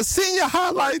 "Biggs, I done seen your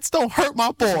highlights. Don't hurt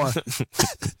my boy.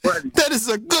 That is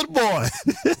a good boy."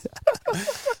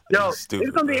 Yo, it's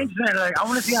gonna be interesting. Like, I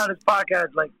want to see how this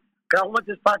podcast, like, cause I want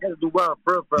this podcast to do well,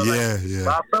 for real. Yeah, like, yeah.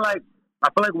 But I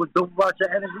feel like what's dope about your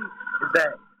energy is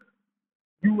that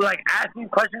you like asking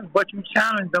questions, but you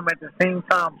challenge them at the same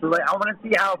time. So like, I want to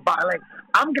see how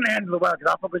I'm gonna handle it well,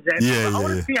 because I fuck with your energy. Yeah, I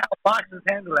want to see how boxers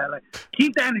handle that. Like,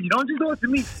 keep the energy. Don't just do it to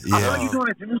me. I feel like you're doing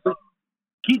it to me.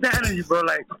 keep that energy, bro.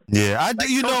 Like, yeah, I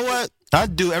do. You know what? I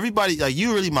do. Everybody, like,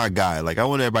 you really my guy. Like, I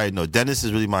want everybody to know Dennis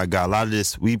is really my guy. A lot of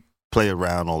this, we play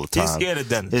around all the time. He's scared of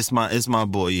Dennis. It's my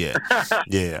boy. Yeah,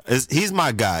 yeah. He's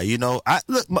my guy. You know,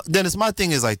 Dennis. My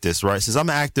thing is like this, right? Since I'm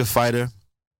an active fighter,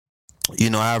 you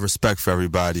know, I have respect for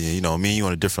everybody. And, you know, me and you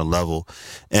on a different level.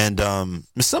 And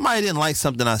if somebody didn't like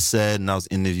something I said, and I was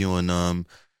interviewing,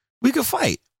 we could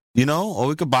fight. You know, or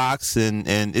we could box, and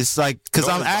it's like, because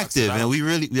I'm active, and we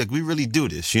really do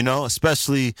this, you know,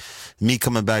 especially me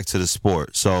coming back to the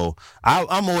sport. So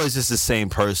I'm always just the same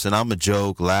person. I'm a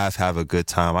joke, laugh, have a good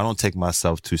time. I don't take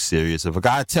myself too serious. If a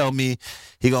guy tell me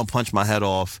he gonna punch my head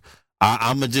off,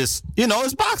 I'm gonna just, you know,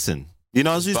 it's boxing. You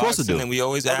know, as you're supposed to do. And we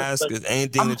always ask, is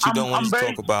anything that you don't want to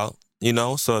talk about, you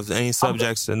know? So if any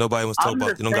subjects that nobody wants to talk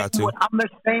about, you don't got to. I'm the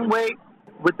same way,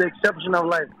 with the exception of,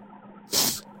 like,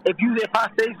 if I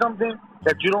say something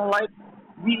that you don't like,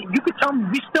 you could tell me.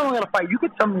 We still ain't gonna fight. You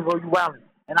could tell me, bro, you wildin',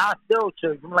 and I still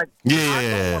chill. I'm like,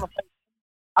 I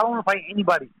don't want to fight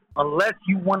anybody unless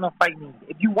you want to fight me.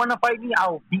 If you want to fight me, I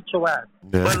will beat your ass.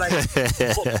 But like,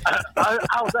 I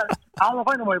don't want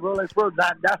to fight nobody, bro. Like, bro,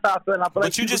 that's how I feel. And I feel but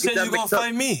like you just said you gonna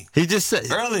fight me. He just said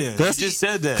earlier. You just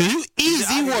said that. You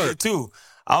easy work too.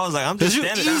 I was like, I'm just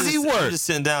standing. Easy work. I'm just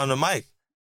sitting down on the mic.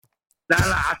 Nah,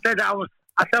 I said I want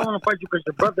to fight you because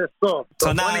your brother is soft.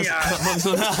 So now,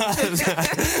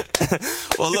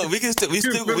 well, look,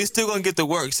 we still gonna get to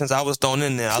work since I was thrown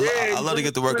in there. I love to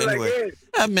get to work anyway.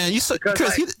 Yeah, man,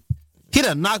 Chris, he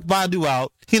done knocked Badu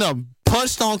out. He done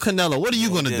punched on Canelo. What are you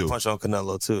gonna do? Punch on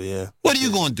Canelo too. Yeah. What are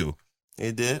you gonna do?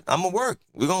 He did. I'm gonna work.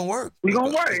 We gonna work. We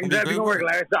gonna work. Exactly. We gonna work.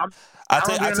 Like, I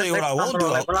tell you what I won't do.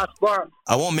 Like,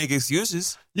 I won't make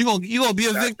excuses. You gonna be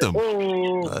a victim.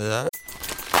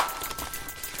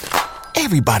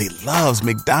 Everybody loves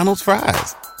McDonald's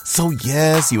fries. So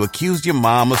yes, you accused your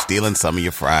mom of stealing some of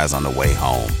your fries on the way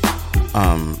home.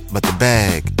 But the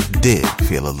bag did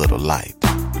feel a little light.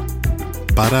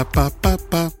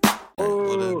 Ba-da-ba-ba-ba.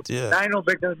 I ain't no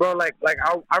victims, bro. Like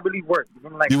I really work.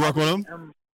 You work with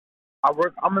them? I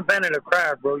work. I'm a fan of the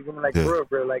craft, bro. You know, like, for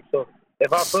real. Like, so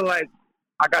if I feel like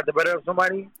I got the better of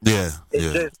somebody, it's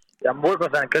just, I'm working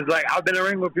on something. Because, like, I've been in a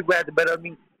ring where people had the better of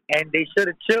me, and they should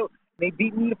have chilled. They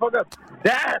beat me the fuck up.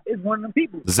 Zab is one of them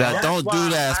people. Zab, don't do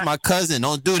that. It's my cousin.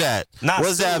 Don't do that.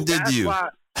 What Zab did to you?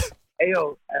 Hey,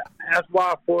 yo, that's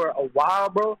why for a while,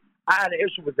 bro, I had an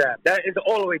issue with Zab. That is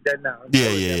all the way dead now.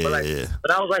 Yeah. But, like,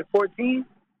 when I was like 14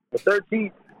 or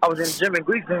 13, I was in the gym in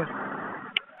Gleason.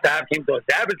 Zab came to us.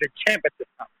 Zab is a champ at the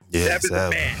time. Zab is a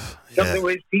man. Something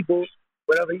with his people,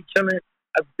 whatever, he's chilling.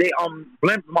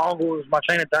 Blimp, my uncle was my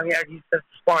trainer. He actually sets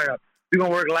the sparring up. We gonna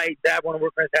work light. Zab wanna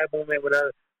work on his head movement,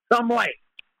 whatever. So I'm like,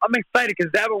 I'm excited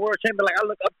because Zab a world champion. Like, I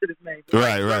look up to this man.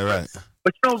 Right.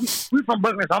 But you know, we from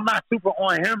Brooklyn, so I'm not super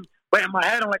on him. But in my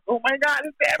head, I'm like, oh my God,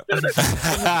 this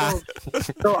Zab.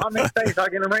 So I'm excited. So I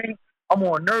get in the ring. I'm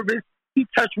more nervous. He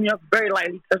touched me up very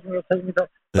lightly. Touched me up.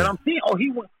 But I'm seeing,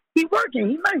 he working.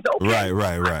 He nice. Okay.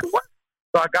 Right.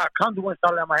 So I got comfortable and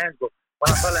started letting my hands go.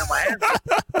 When I started letting my hands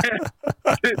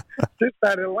go, shit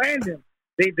started landing.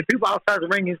 The people outside the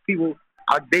ring, his people,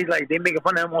 they making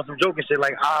fun of him on some joking shit.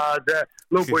 Like, the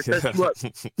little boy set you up.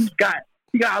 He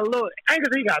got a little, I ain't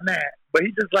gonna say he got mad, but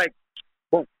he just like,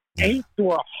 boom. And he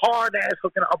threw a hard ass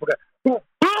hook in the uppercut.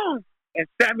 Boom! And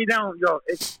sat me down. Yo,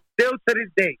 it's still to this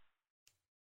day.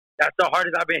 That's the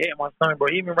hardest I've been hitting my stomach, bro.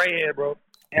 He been right here, bro.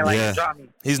 And he dropped me.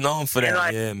 He's known for that.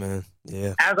 Like, yeah, man.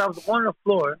 Yeah. As I was on the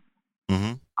floor,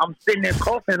 I'm sitting there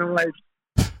coughing. I'm like,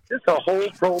 this is a whole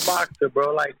pro boxer,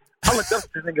 bro. Like, I looked up to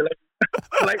this nigga.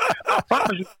 Like, I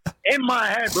promise you, in my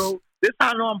head, bro. This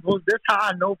how I know this how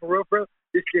I know for real.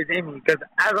 This shit's in me. Because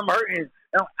as I'm hurting,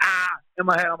 in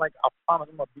my head, I'm like, I promise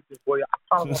I'm gonna beat this boy. I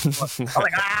promise I'm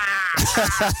like,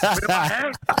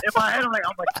 But in my head, I'm like,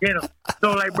 get him.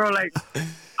 So, like, bro, like,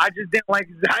 I just didn't like,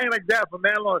 I ain't like that for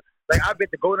man long. Like, I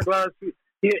bet the Golden Gloves,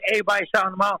 everybody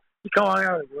shouting them out. He come on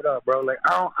here, like, what up, bro? Like,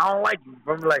 I don't like you.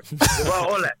 From like,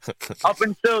 all that. Up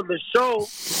until the show,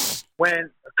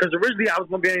 because originally I was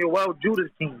gonna be on your Wild Judas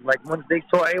team. Like, once they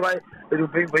saw everybody, they were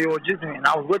paying for your Judas, and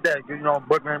I was with that. You know,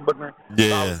 Brooklyn. Yeah.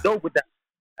 So I was dope with that.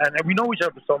 And we know each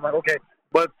other, so I'm like, okay.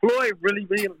 But Floyd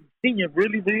senior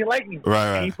really liked me.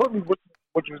 Right. And he put me,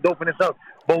 which was dope in itself.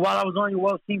 But while I was on your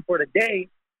World team for the day,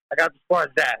 I got as far as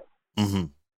that.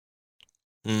 And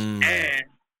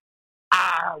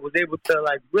I was able to,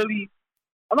 like, really,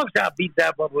 I'm not going to say I beat that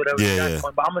up or whatever.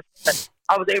 But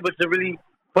I was able to really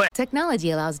put.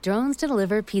 Technology allows drones to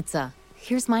deliver pizza.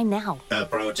 Here's mine now.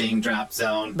 Approaching drop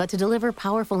zone. But to deliver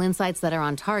powerful insights that are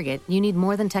on target, you need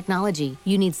more than technology.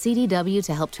 You need CDW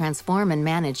to help transform and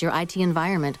manage your IT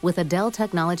environment with a Dell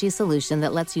technology solution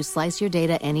that lets you slice your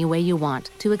data any way you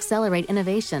want to accelerate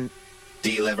innovation.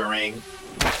 Delivering.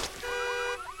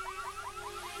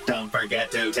 Don't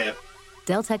forget to tip.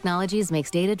 Dell Technologies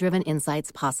makes data-driven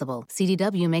insights possible.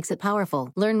 CDW makes it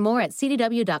powerful. Learn more at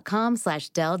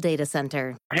cdw.com/Dell Data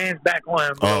Center. Hands back on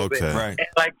him a little bit. Right. And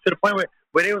like to the point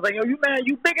where they was like, yo, you mad?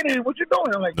 You bigger than him. What you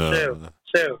doing? I'm like,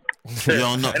 chill. You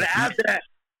don't know. And after that,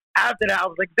 I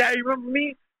was like, Dad, you remember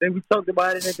me? Then we talked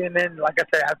about it, and then like I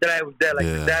said, after that, it was dead. Like,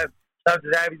 Dad, shout out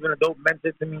to Dad, he's been a dope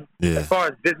mentor to me. As far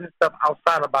as business stuff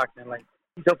outside of boxing, like,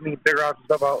 he's helped me figure out some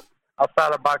stuff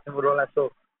outside of boxing with all that.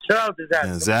 So, shout out to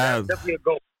Zab. Zab, definitely a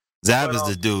goal. Zab is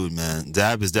the dude, man.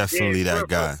 Zab is definitely that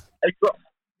guy. Hey, you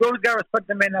always got to respect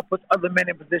the man that puts other men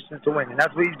in positions to win, and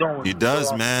that's what he's doing. He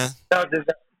does, man. Shout out to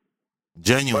Zab.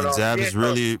 Genuine. Zab is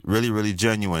really, really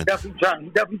genuine. He definitely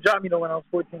dropped me, though, when I was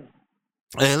 14.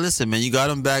 Hey, listen, man, you got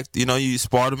him back. You know, you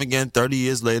sparred him again 30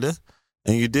 years later,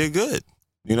 and you did good.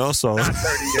 You know, so. Not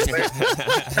 30 years later.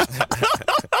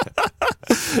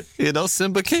 You know,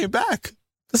 Simba came back.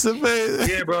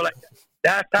 Yeah, bro. Like,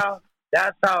 that's how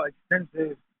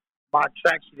extensive my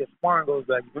track sheet of sparring goes.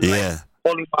 Like, yeah.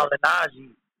 Holy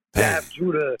Malinaji, Zab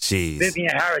Judah, Jeez.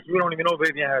 Vivian Harris. You don't even know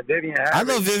Vivian Harris. I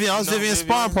know Vivian. I was Vivian's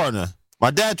sparring partner. My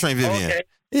dad trained Vivian. Okay.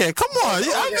 Yeah, come on.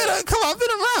 I've been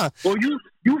around. Well,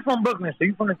 you from Brooklyn, so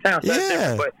you from the town. So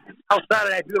yeah. But outside of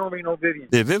that, people don't really know Vivian.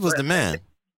 Yeah, Viv was the man.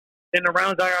 In the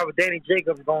rounds I got with Danny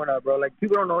Jacobs going up, bro. Like,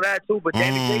 people don't know that, too. But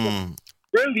Danny Jacobs,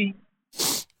 really,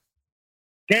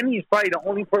 Danny is probably the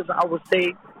only person I would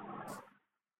say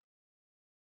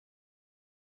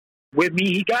with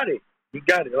me, he got it.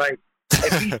 Like,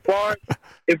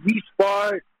 if we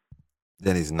sparred,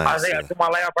 Danny's nice. I think after my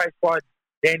life, I probably sparred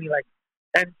Danny like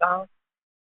 10 times.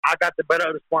 I got the better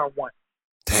of the sparring once.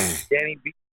 Damn. Danny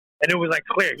beat, and it was like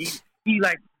clear. He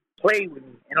like played with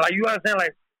me, and like you understand,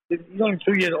 like he's only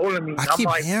 2 years older than me. I I'm keep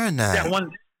like, hearing that. Yeah,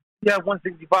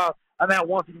 165. I'm at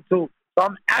 152, so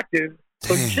I'm active.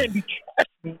 So you shouldn't be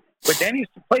trusting me. But Danny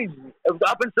used to play with me. It was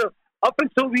up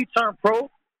until we turned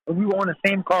pro, and we were on the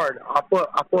same card. I thought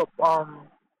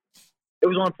it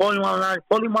was on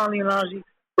Paulie Malignaggi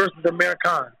versus Amir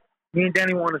Khan. Me and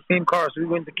Danny were on the same card, so we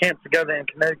went to camp together in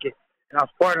Connecticut, and I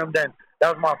sparred him then.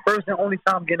 That was my first and only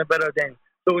time getting the better of Danny.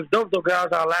 So it was dope, though, because that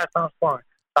was our last time sparring.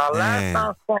 Our last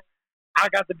time sparring, I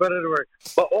got the better of the work.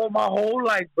 But all my whole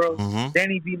life, bro,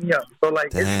 Danny beat me up. So, like,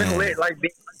 it's been lit. Like,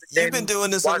 you've been doing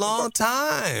this a long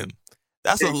time.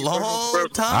 That's a long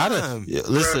time.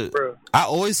 Listen, I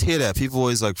always hear that. People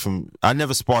always like I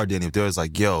never sparred Danny. They're always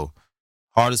like, yo,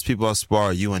 hardest people I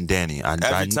spar, you and Danny.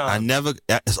 I never,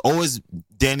 it's always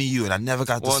Danny, you, and I never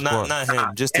got to spar. Well, not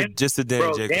him. Just to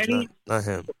Danny Jacobs. Danny, not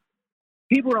him.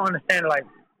 People don't understand, like,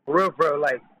 for real,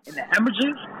 like, in the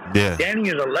amateurs, Danny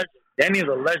is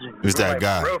a legend. Who's that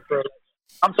guy? For real.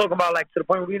 I'm talking about, like, to the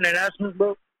point where we in the Nationals,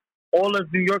 bro, all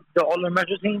of New York, all the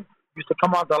Metro team used to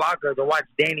come out the locker to watch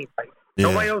Danny fight. Yeah.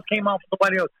 Nobody else came out for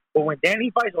nobody else. But when Danny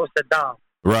fights or Saddam,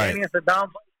 Danny and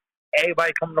Saddam fight,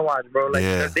 everybody come to watch, bro. Like,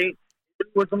 they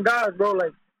with some guys, bro.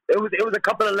 Like, it was a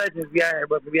couple of legends we had,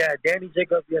 but we had Danny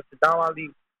Jacobs, we had Saddam Ali,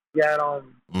 we had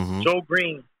Joe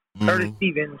Green, Curtis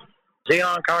Stevens,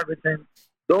 Jayon Carverton.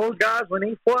 Those guys, when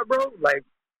they fought, bro, like,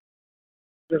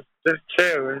 just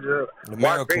chill. The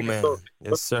miracle man. So,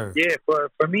 yes, sir. Yeah,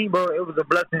 for me, bro, it was a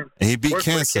blessing. And he beat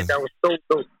cancer. That was so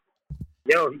dope.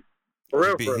 Yo, for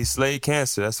real. He slayed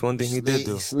cancer. That's one thing he did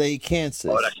do. He slayed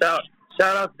cancer. Oh, shout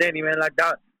out to Danny, man. Like,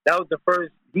 that was the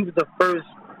first. He was the first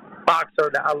boxer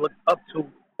that I looked up to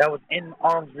that was in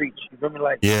arm's reach. You feel me?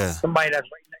 Like, somebody that's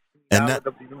right next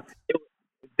to me. It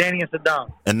was Danny and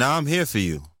Saddam. And now I'm here for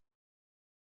you.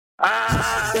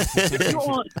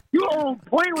 You on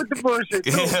point with the bullshit.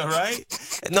 Too. Yeah, right?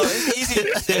 No, it's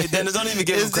easy. Dennis, don't even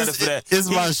give him credit for that. It's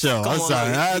my show. I'm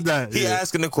sorry. He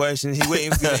asking the question. He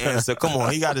waiting for you to answer. Come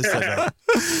on. He got to say that.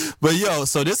 But, yo,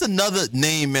 so there's another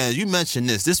name, man. You mentioned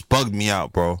this. This bugged me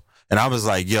out, bro. And I was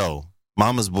like, yo,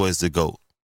 Mama's boy is the GOAT.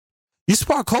 You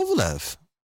sparred Kovalev.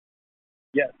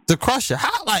 Yeah. The Crusher.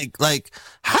 How, how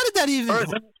did that even...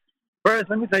 First,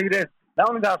 let me tell you this. Not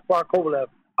only did I spar Kovalev,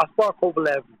 I sparred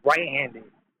Kovalev right-handed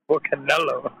for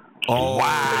Canelo. Oh, wow.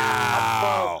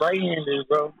 I sparred right-handed,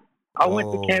 bro. I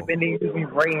went to camp and they used me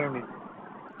right-handed.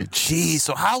 Jeez,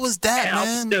 so how was that,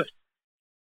 man?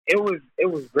 It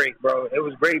was great, bro. It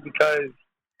was great because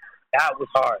that was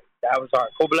hard.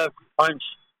 Kovalev could punch.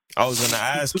 I was going to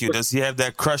ask you, does he have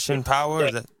that crushing power?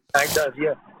 Yeah, he does,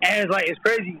 yeah. And it's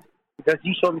crazy because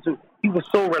he showed me too. He was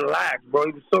so relaxed, bro.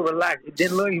 He was so relaxed. It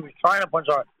didn't look he was trying to punch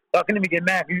hard. I couldn't even get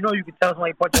mad. You know, you can tell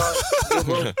somebody punch hard.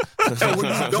 Bro, tell what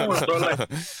you doing, bro. Like,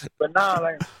 but nah,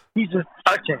 like he's just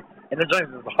touching, and the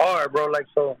joint is hard, bro. Like,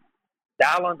 so the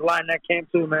Allen's line that came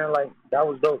too, man. Like, that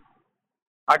was dope.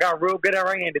 I got real good at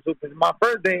right-handed too, because my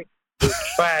first day was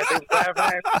trash. It was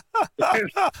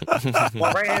left-handed.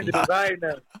 My right-handed is right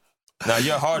now. Now,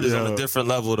 your heart is on a different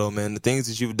level, though, man. The things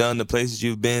that you've done, the places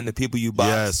you've been, the people you box.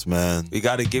 Yes, man. We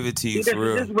got to give it to you for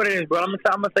real. This is what it is, bro. I'm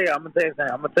gonna tell you something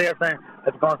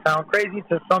that's gonna sound crazy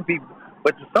to some people,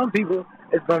 but to some people,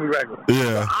 it's gonna be regular.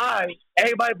 Yeah.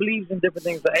 Everybody believes in different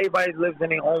things, so everybody lives in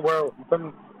their own world. You feel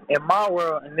me? In my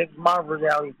world, and this is my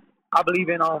reality, I believe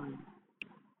in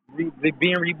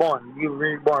being reborn. Being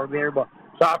reborn.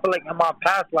 So I feel like in my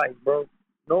past life, bro,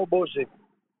 no bullshit,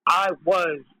 I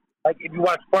was. Like, if you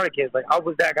watch Spartacus, like, I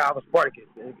was that guy. I was Spartacus.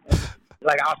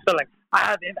 Like, I feel like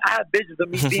I have visions of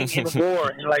me being in war,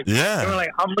 and like, you know,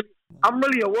 like I'm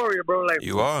really a warrior, bro. Like,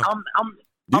 you are. I'm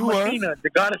Athena,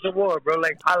 the goddess of war, bro.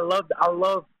 Like, I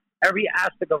love every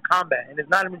aspect of combat, and it's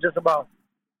not just about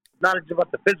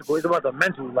the physical. It's about the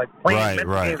mental, like playing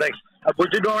mental games. Like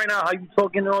what you're doing right now, how you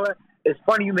talking and all that. It's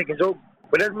funny, you making jokes.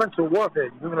 But that's mental warfare.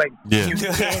 You mean, like, you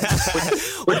can't.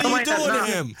 What are you doing to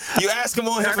him? You ask him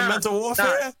on him for mental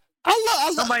warfare? I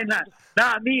love somebody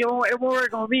not me. It won't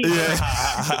work on me. Yeah.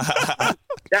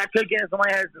 That could get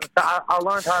somebody has. I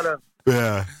learned how to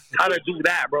do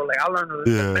that, bro. Like, I learned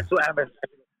the mental aspect,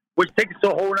 which takes it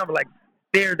to a whole number, like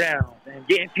stare down and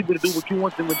getting people to do what you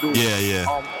want them to do. Yeah.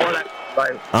 All that.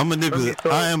 Like, I'm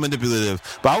manipulative. I am manipulative.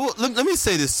 But let me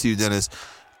say this to you, Dennis.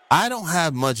 I don't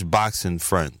have much boxing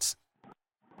friends.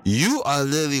 You are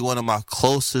literally one of my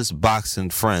closest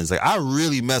boxing friends. Like, I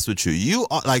really mess with you. You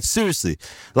are, like, seriously.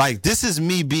 Like, this is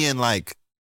me being, like,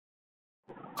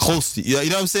 close to you. You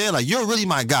know what I'm saying? Like, you're really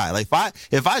my guy. Like,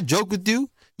 if I joke with you,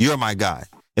 you're my guy.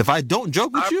 If I don't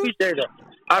joke with you,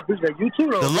 I appreciate you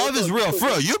too, though. The love is real. For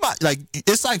real. You're my, like,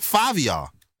 it's like 5 of y'all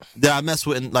that I mess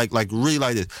with and, like really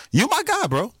like this. You're my guy,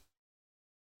 bro.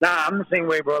 Nah, I'm the same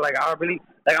way, bro. Like, I'm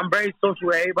very social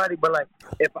with everybody, but like,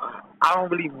 if I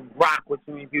don't really rock with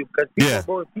too many people,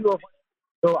 because people,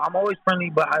 so I'm always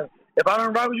friendly. But if I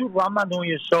don't rock with you, bro, I'm not doing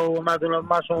your show. I'm not doing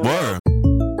my show. Word.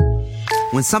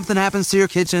 When something happens to your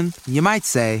kitchen, you might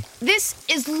say, "This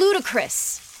is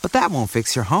ludicrous." But that won't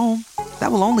fix your home.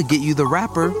 That will only get you the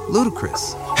rapper,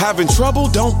 Ludacris. Having trouble?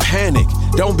 Don't panic.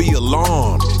 Don't be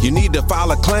alarmed. You need to file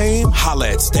a claim? Holla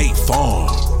at State Farm.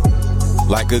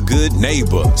 Like a good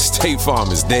neighbor, State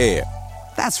Farm is there.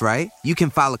 That's right. You can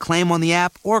file a claim on the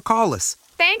app or call us.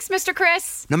 Thanks, Mr.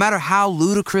 Chris. No matter how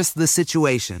ludicrous the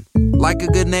situation, like a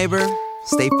good neighbor,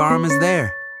 State Farm is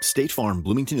there. State Farm,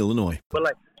 Bloomington, Illinois. But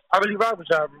like, I really rock with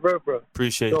y'all, bro.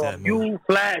 Appreciate that, man. You,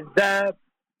 Flat, Zab,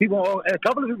 people, a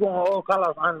couple of people on all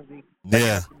call-outs, honestly.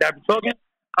 Yeah. That be talking,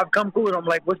 I've come cool with them.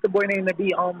 Like, what's the boy name that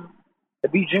be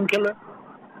Jim Killer?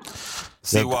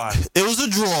 See why? It was a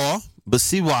draw. But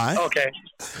see why? Okay.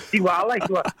 See why? I like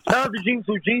CY. Shout out to Gene,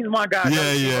 too. Gene's my guy.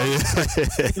 Yeah.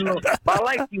 You know, but I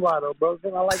like CY, though, bro.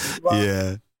 I like CY.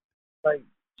 Yeah. Like,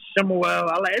 Shemuel.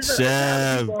 I like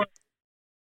Shem.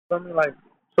 Like,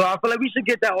 so I feel like we should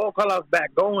get that all call-outs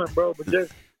back going, bro. But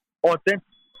just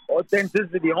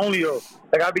authenticity only, though.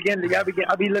 Like, I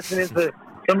be listening to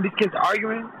some of these kids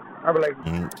arguing. I be like,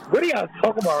 what are y'all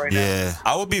talking about right now?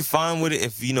 I would be fine with it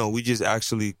if, we just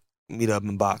actually meet up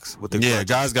and box with the grudge. Yeah,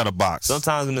 guys got to box.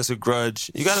 Sometimes when it's a grudge,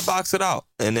 you got to box it out.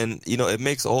 And then, it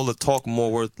makes all the talk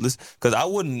more worthless. Because I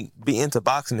wouldn't be into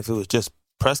boxing if it was just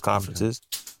press conferences.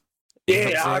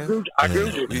 Yeah, I agree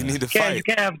with you. You need to fight. You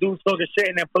can't have dudes talking shit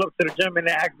and then pull up to the gym and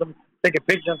then ask them, take a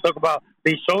picture and talk about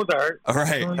these shoulders hurt. All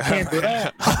right. You can't do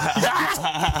that.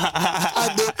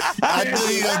 I knew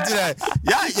you gonna do that.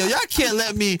 Y'all can't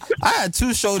let me. I had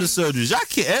 2 shoulder surgeries. Y'all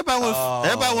can't. Everybody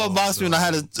want to box me when I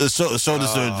had a shoulder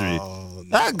surgery.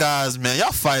 Y'all guys, man.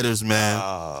 Y'all fighters, man.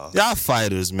 Y'all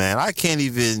fighters, man. I can't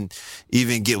even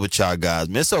get with y'all guys,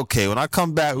 man. It's okay. When I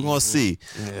come back, we're gonna see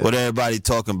what everybody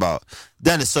talking about.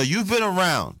 Dennis, so you've been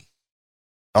around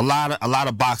a lot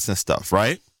of boxing stuff,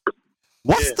 right?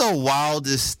 What's the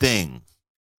wildest thing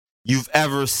you've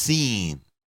ever seen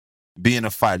being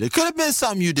a fighter? It could have been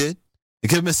something you did. It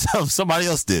could have been something somebody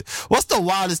else did. What's the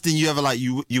wildest thing you ever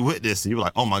you witnessed and you were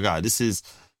like, oh my God, this is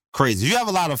crazy. You have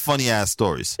a lot of funny ass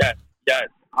stories. Yeah.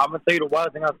 I'm gonna tell you the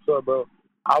wildest thing I saw, bro.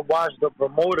 I watched the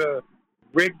promoter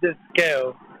rig the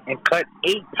scale and cut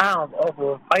 8 pounds off of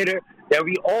a fighter that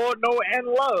we all know and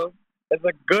love. As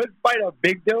a good fighter, a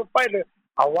big deal fighter.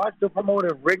 I watched the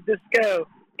promoter rig the scale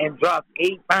and drop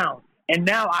 8 pounds. And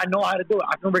now I know how to do it.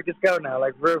 I can rig the scale now,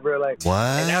 like real, like. What?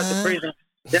 And that's the crazy.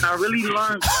 Then I really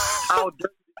learned how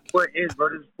dirty the sport is, bro.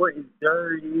 This sport is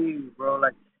dirty, bro.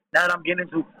 Like, now that I'm getting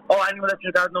into, I didn't even let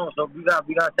you guys know. So we got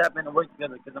to tap in and work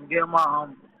together because I'm getting my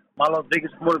Las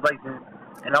Vegas promoter's license,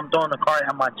 and I'm throwing the car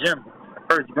at my gym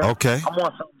first. Okay. I'm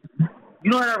on something. You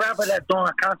know that rapper that's throwing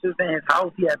a concert in his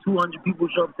house? He had 200 people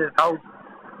show up to his house.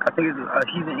 I think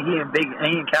he in Vegas and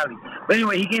he in Cali. But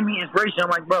anyway, he gave me inspiration. I'm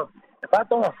like, bro, if I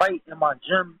throw a fight in my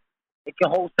gym, it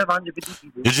can hold 750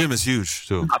 people. Your gym is huge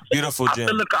too. Beautiful gym.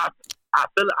 I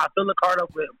fill the card up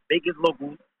with Vegas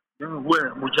locals,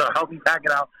 which will help me pack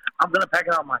it out. I'm gonna pack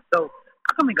it out myself.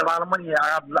 I can make a lot of money. I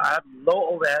have low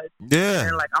overhead. Yeah.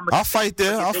 And I'll fight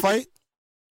there. I'll fight.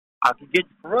 I can get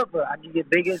forever. I can get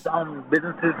biggest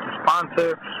businesses to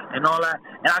sponsor and all that,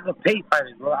 and I can pay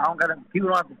fighters, bro. People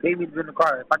don't have to pay me to be in the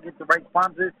car. If I get the right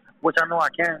sponsors, which I know I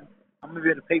can, I'm gonna be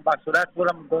able to pay box. So that's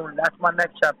what I'm going. That's my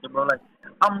next chapter, bro. Like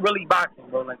I'm really boxing,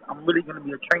 bro. Like I'm really gonna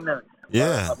be a trainer,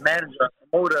 a manager, a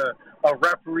promoter, a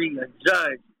referee, a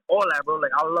judge, all that, bro.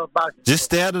 Like I love boxing. Just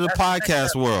stay out of the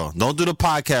podcast world. Don't do the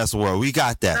podcast world. We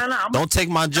got that. Don't take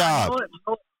my job.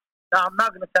 I'm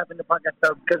not gonna tap into podcast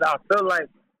stuff because I feel like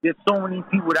there's so many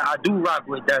people that I do rock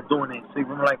with that's doing it. So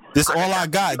even like this all I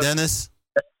got, Dennis.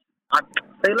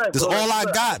 This all I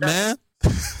got, man.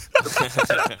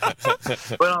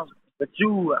 But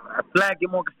you, Flag get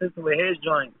more consistent with his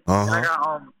joint. And I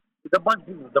got it's a bunch of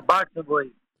people, the boxing boys.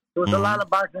 So it's a lot of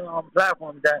boxing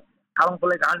platforms that I don't feel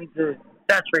like I need to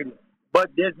saturate it.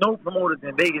 But there's no promoters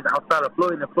in Vegas outside of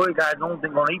Floyd. And the Floyd guy is the only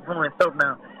thing going. He's promoting himself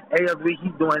now. Every other week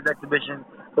he's doing his exhibition.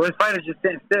 So his fighters just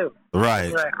sitting still.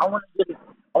 Right. Like, I want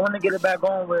to get it back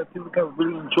on where people can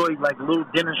really enjoy like little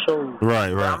dinner shows.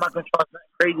 Right. I'm not gonna try something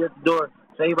crazy at the door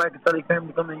so everybody can tell their family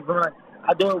to come in. You feel me? Like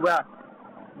I do it where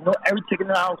every ticket in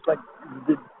the house, like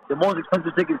the most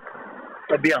expensive ticket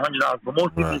would be $100, but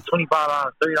most people is $25,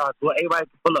 $30, so everybody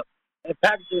can pull up. And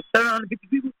packages 750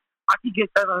 people, I can get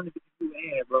 750 people in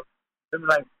here, bro. Feel me?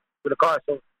 Like with a car.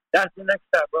 So that's the next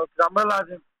step, bro. Because I'm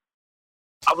realizing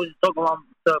I was just talking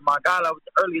to my guy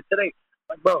earlier today.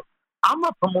 Like, bro, I'm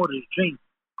a promoter's dream.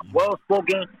 I'm well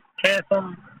spoken,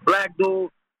 handsome, black dude.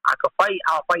 I could fight.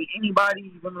 I'll fight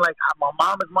anybody. Even like my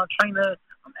mom is my trainer.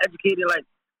 I'm educated. Like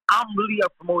I'm really a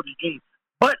promoter's dream.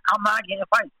 But I'm not getting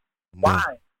fights.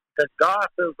 Why? Because God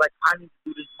feels like I need to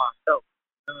do this myself.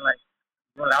 And like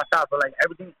outside for like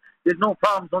everything. There's no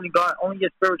problems. Only God, only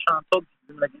your spirit trying to talk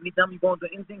to you. Like anytime you go into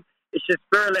anything, it's your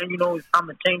spirit letting you know it's time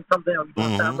to change something or you're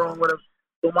doing something wrong, whatever.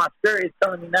 So my spirit is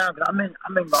telling me now because I'm in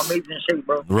amazing shape,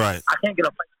 bro. Right. I can't get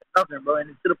a fight for nothing, bro. And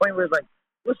it's to the point where it's like,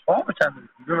 what's wrong with them?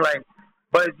 You're like,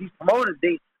 but these promoters,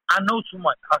 I know too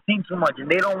much. I've seen too much, and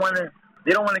they don't want to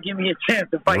give me a chance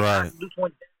to fight. Right. I can do too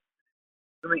much.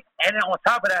 And then on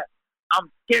top of that, I'm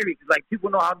scary because like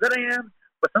people know how good I am,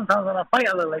 but sometimes when I fight,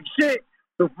 I look like shit.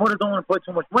 So promoters don't want to put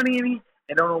too much money in me,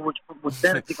 and don't know which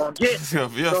Dennis they're gonna get.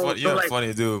 You're a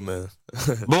funny dude, man.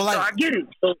 But like, so I get it.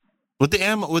 So with the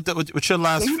ammo, with your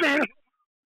last,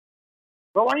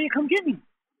 bro, why you come get me?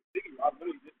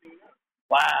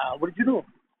 Wow, what did you do?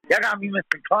 Y'all got me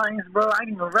missing clients, bro. I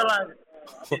didn't even realize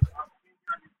it.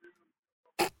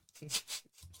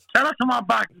 Shout out to my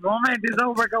boxers, bro. Man, this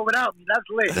don't work out without me. That's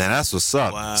lit. Man, that's what's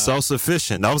up. Wow.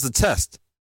 Self-sufficient. That was a test.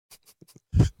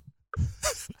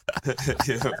 Tell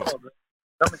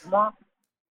me tomorrow.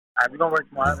 We're gonna work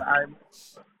tomorrow.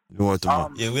 You want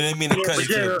tomorrow? Yeah, we didn't mean to cut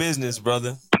into your business,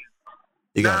 brother.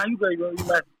 You good, bro. You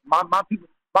got my people.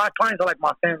 My clients are like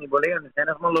my family, bro. They understand.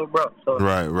 That's my little bro. So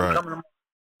right.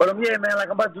 But yeah, man. Like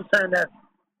I'm about to do something that's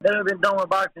never been done with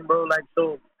boxing, bro. Like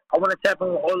so, I want to tap in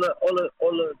with all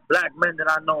the black men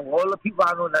that I know, all the people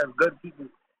I know that are good people,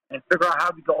 and figure out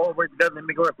how we can all work together and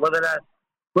make it work. Whether that's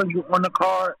when you on the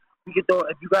car, we can throw.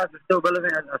 If you guys are still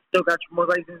relevant and still got your more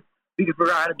license, we can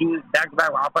figure out how to do it back to back.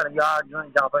 I'll fight a yard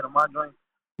joint, y'all fight a my joint.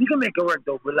 We can make it work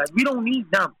though, but like we don't need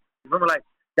them. Remember, like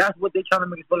that's what they're trying to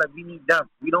make us feel like we need them.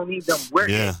 We don't need them. We're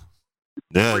yeah.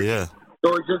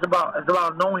 So it's just about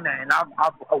knowing that, and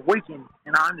I've awakened,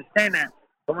 and I understand that.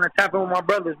 So I'm gonna tap in with my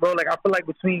brothers, bro. Like I feel like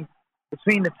between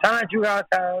the talent you guys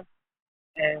have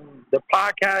and the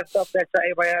podcast stuff that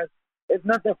everybody has, it's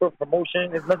nothing for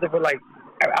promotion. It's nothing for like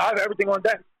I have everything on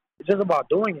deck. It's just about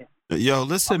doing it. Yo,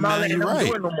 listen, man, you're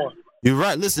right. You're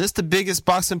right. Listen, it's the biggest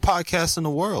boxing podcast in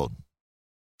the world.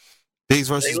 Bigs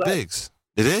versus Bigs.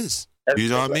 It is. You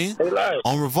know what I mean?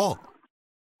 On Revolt.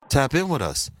 Tap in with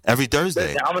us every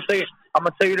Thursday. Listen, I'm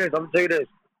gonna tell you this.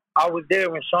 I was there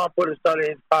when Sean Porter started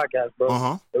his podcast,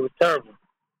 bro. It was terrible.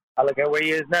 I look at where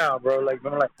he is now, bro. Like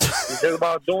it's just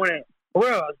about doing it. For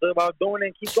real, it's just about doing it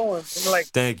and keep going. Like,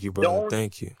 thank you, bro.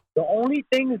 Thank you. The only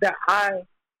things that I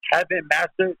haven't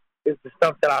mastered is the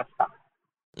stuff that I stopped.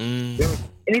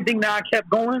 Anything that I kept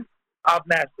going, I've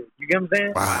mastered. You get what I'm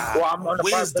saying? Wow. Well, I'm on the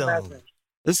process of mastering.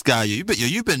 This guy, you've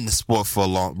been in the sport for a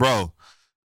long, bro.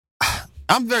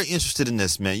 I'm very interested in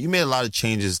this, man. You made a lot of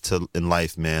changes in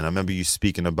life, man. I remember you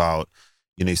speaking about,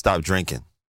 you stopped drinking,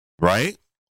 right?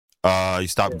 You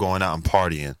stopped going out and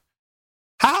partying.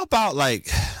 How about look,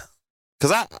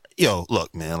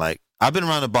 man, I've been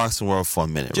around the boxing world for a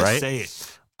minute, Just right? say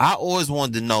it. I always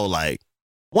wanted to know,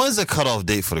 when's the cutoff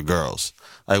date for the girls?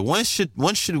 When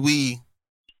should we,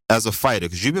 as a fighter,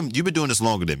 because you've been doing this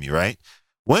longer than me, right?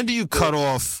 When do you cut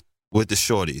off with the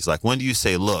shorties? When do you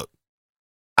say, look,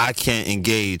 I can't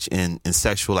engage in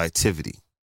sexual activity?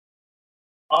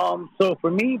 So for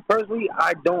me personally,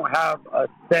 I don't have a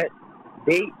set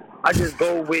date. I just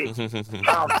go with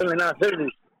how I'm feeling out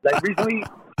seriously. Recently,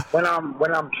 when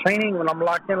I'm training, when I'm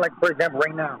locked in, for example,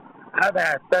 right now, I haven't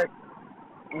had sex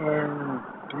in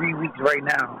 3 weeks right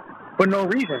now for no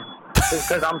reason. It's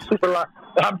because I'm just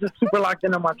super locked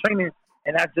into my training,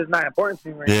 and that's just not important to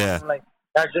me right now.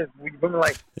 That's just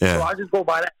so I just go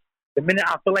by that. The minute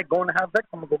I feel like going to have sex,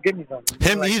 I'm gonna go get me something.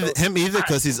 Him either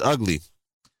because he's ugly.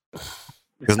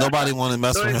 Because nobody want to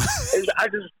mess with him. I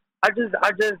just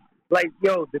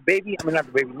the baby. I mean, not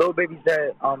the baby. Little baby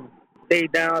said, stay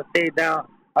down.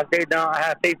 I stayed down. I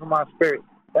have faith in my spirit.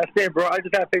 That's it, bro. I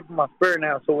just have faith in my spirit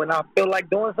now. So when I feel like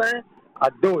doing something, I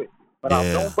do it. When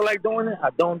I don't feel like doing it, I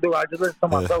don't do it. I just listen to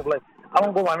myself. I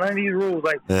don't go by none of these rules.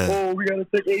 Oh, we gotta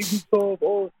take 8 weeks off.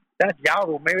 Oh, that's y'all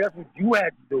rule. Maybe that's what you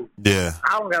had to do. Yeah.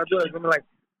 I don't gotta do it. I mean,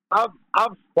 I've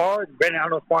sparred. Granted, I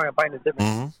know sparring and fighting is different.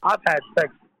 Mm-hmm. I've had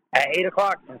sex at 8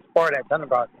 o'clock and sparred at 10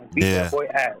 o'clock and beat that boy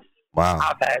ass. Wow.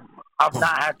 I've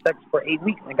not had sex for 8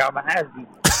 weeks and got my ass beat.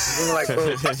 You feel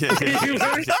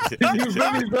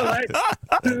me?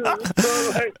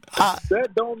 That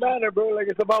don't matter, bro.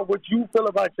 It's about what you feel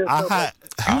about yourself. I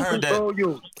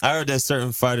heard that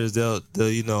certain fighters they'll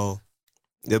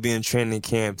be in training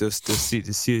camp. They'll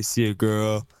see a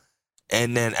girl,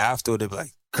 and then after they'll be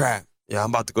like, "Crap, yeah,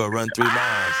 I'm about to go run 3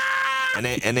 miles," and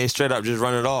they straight up just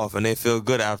run it off, and they feel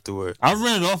good afterward. I've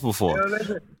run it off before.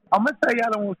 Listen, I'm gonna tell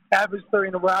y'all the most savage story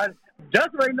in the world. I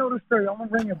just already know the story. I'm gonna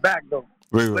bring it back though.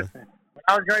 Really? Listen,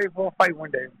 I was ready for a fight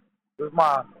one day. It was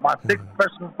my 6th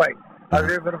professional fight. I was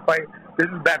ready for the fight. This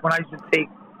is back when I used to take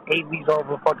 8 weeks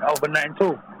over nothing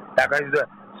too. Back when I used to do it.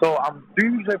 So I'm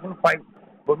 3 weeks away from the fight.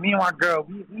 But me and my girl,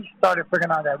 we started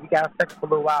figuring out that we got sex for a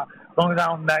little while. As long as I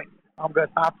don't nut, I'm gonna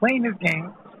stop playing this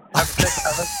game.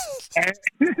 And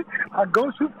I go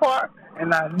too far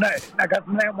and I nut. I got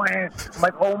the nut in my hand. I'm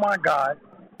like, oh my God.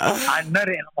 I nutted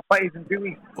and I'm gonna fight in 3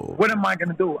 weeks. What am I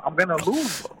gonna do? I'm gonna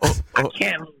lose. I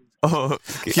can't lose.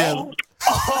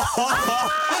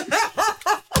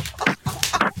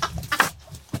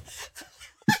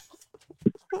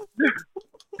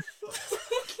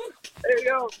 Hey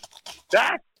yo,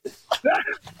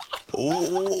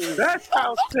 that's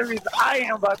how serious I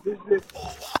am about this shit.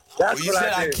 That's you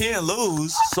said I can't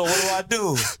lose, so what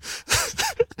do?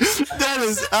 That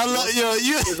is, I love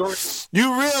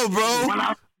you real, bro.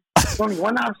 Only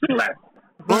one option left.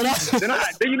 But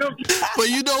you know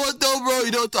what though, bro?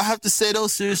 You know what I have to say though,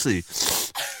 seriously.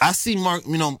 I see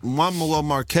Manuel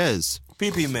Marquez.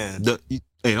 PP man.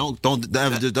 Hey, don't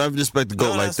ever disrespect the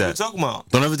GOAT like that. That's what we're talking about.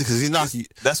 Don't ever, because he's not.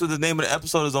 That's what the name of the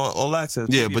episode is on All Access.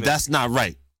 Yeah, but that's not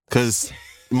right. Because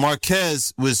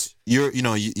Marquez was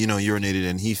urinated,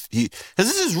 and he because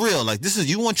this is real.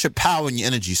 You want your power and your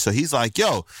energy. So he's like,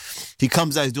 yo, he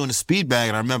comes out, he's doing a speed bag,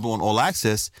 and I remember on All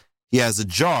Access, he has a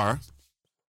jar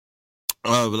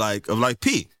of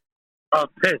pee. Oh,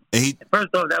 piss. And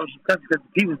first off, that was because the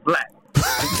pee was black.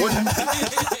 What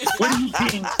do you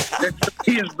mean that the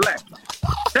pee is black?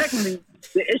 Secondly,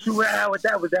 the issue I had with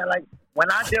that was that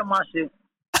when I did my shit,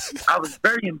 I was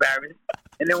very embarrassed.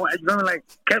 And then when I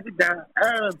kept it down,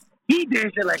 he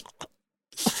did shit bro,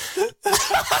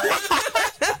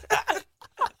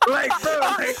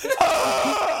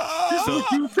 this is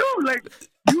what you do.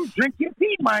 You drink your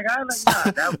pee, my guy.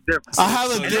 Nah, that was different. I have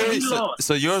a theory.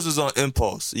 So yours was on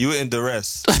impulse. You were in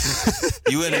duress.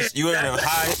 you were in a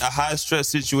high stress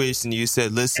situation. You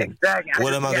said, "Listen, exactly.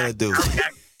 What am I gonna do?"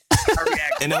 I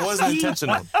react. And it wasn't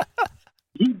intentional.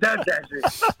 He does that shit.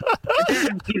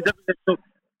 And then so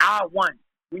I won.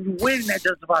 When you win, that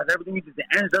justifies everything. You just the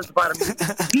end justifies the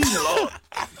team lost.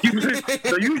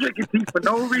 So you drink your tea for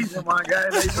no reason, my guy.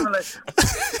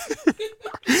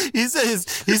 He said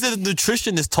the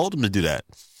nutritionist told him to do that.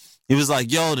 He was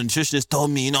like, yo, the nutritionist told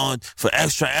me, for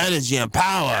extra energy and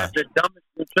power. That's the dumbest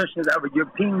nutritionist ever. You're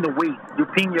peeing the weight. You're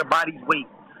peeing your body's weight.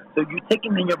 So you're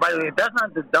taking in your body weight. That's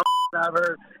not the dumbest I've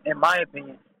heard, in my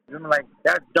opinion. I'm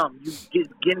that's dumb. You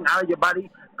getting out of your body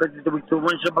because it's the week. So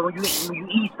when you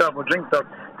eat stuff or drink stuff,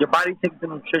 your body takes the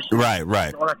nutrition.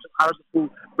 Right. All that stuff out of the food,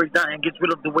 breaks down and gets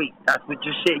rid of the weight. That's what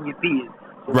your shit in your feet is.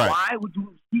 So why would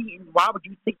you eat and why would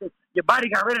you take this? Your body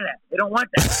got rid of that. They don't want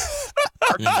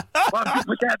that. Why don't you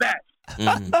put that back?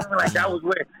 Like, that was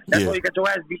weird. That's why you got your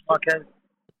ass beat, Marquez.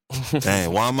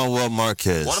 Dang, Juanma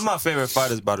Marquez. One of my favorite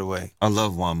fighters, by the way. I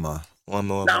love Juanma.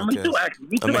 Nah, me too, actually.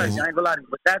 Me too, actually. I ain't gonna lie to you,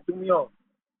 but that threw me off.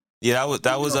 Yeah,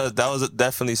 that was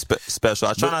definitely special.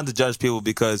 I try not to judge people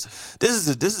because this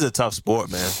is a tough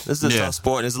sport, man. This is a tough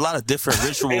sport. There's a lot of different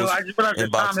rituals. I just realized in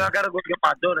boxing. I gotta go get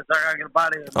my daughter, so I gotta get up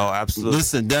out of here. Oh, absolutely.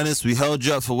 Listen, Dennis, we held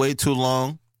you up for way too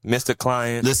long. Mr.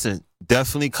 Client. Listen,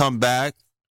 definitely come back.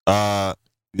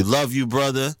 We love you,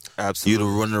 brother. Absolutely.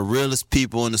 You're one of the realest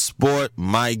people in the sport,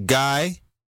 my guy.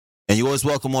 And you're always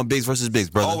welcome on Bigs versus Bigs,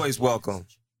 brother. Always welcome.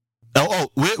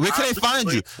 Where can they find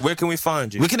you? Where can we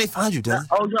find you? Where can they find you, Dennis?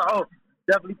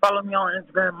 Definitely follow me on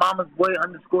Instagram,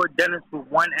 mamasboy_Dennis with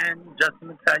one N, Justin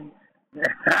to tell you.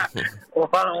 Or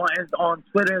follow on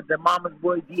Twitter, the Mama's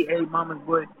Boy, DA Mama's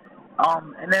Boy.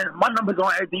 And then my number's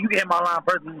on everything. You can hit my line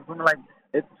personally. Like,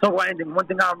 it's so anything. One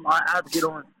thing I advocate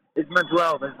on is mental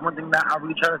health. It's one thing that I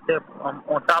really try to stay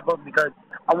on top of because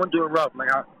I went through it rough. Like,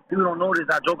 people don't know this.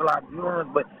 I joke a lot,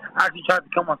 but I actually tried to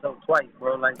kill myself twice,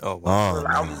 bro. Like, I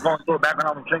was going through it back when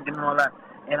I was drinking and all that,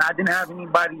 and I didn't have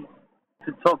anybody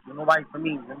to talk to, nobody for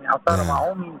me. I mean, outside of my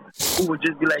homies who would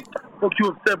just be like, "Fuck you,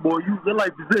 upset boy. Your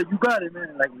life is it. You got it,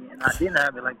 man." Like, and I didn't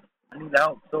have it. Like, I need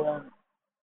help. So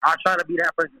I try to be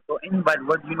that person. So anybody,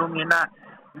 whether you know me or not,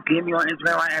 you can hit me on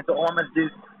Instagram. I answer all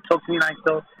messages. Talk to me like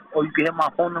so, or you can hit my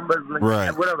phone numbers,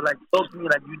 like whatever. Like, talk to me.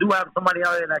 Like, you do have somebody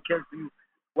out there that cares for you,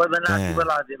 whether or not you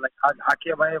realize it. Like, I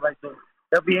care about everybody. So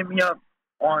definitely hit me up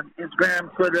on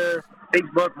Instagram, Twitter,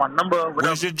 Facebook, my number, whatever.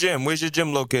 Where's your gym? Where's your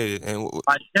gym located?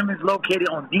 My gym is located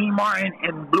on D. Martin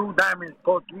and Blue Diamond. It's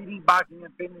called 3D Boxing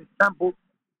and Fitness Temple.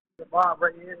 The bar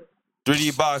right here.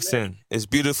 3D Boxing. It's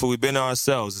beautiful. We've been there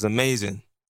ourselves. It's amazing.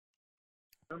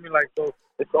 Like, so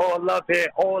it's all love here.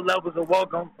 All levels are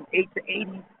welcome from 8 to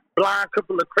 80. Blind,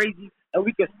 cripple, or crazy. And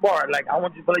we can spar. Like, I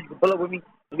want you to feel like you can pull up with me.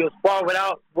 And you'll spar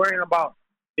without worrying about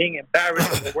being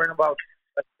embarrassed or worrying about,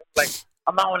 like,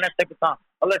 I'm not on that type of time.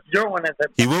 Unless you're on that type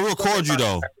of time. He will record you,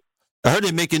 though. I heard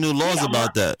they're making new laws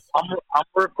about that. I'm going to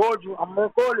record you. I'm going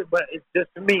to record it, but it's just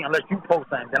for me. Unless you post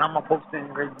something, then I'm going to post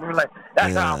it. Like,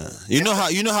 that's how. You know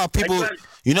how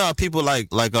people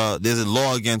like there's a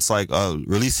law against like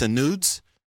releasing nudes.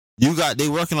 They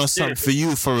working on something for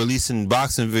you for releasing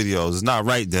boxing videos. It's not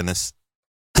right, Dennis.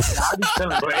 I be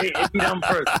telling, bro. It be them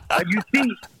first. Like, you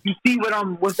see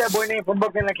what's that boy name from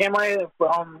Brooklyn that came out here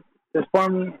for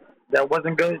me that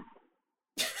wasn't good?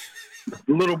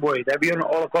 Little boy that be on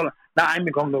all the calling. Nah, I ain't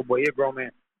even calling little boy. He's a grown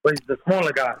man, but he's the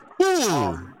smaller guy.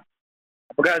 I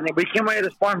forgot his name, but he came out here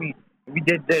to spar me. We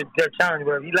did the challenge,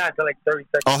 where he lasted like 30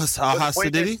 seconds. Oh, how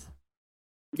did he?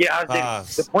 Yeah, I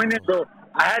did. The point is, though,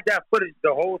 I had that footage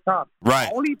the whole time. Right.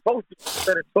 I only posted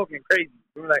instead of talking crazy.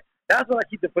 Like, that's what I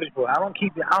keep the footage for. I don't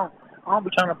keep it. I don't be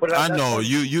trying to put it out. I know.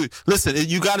 You listen,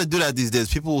 you got to do that these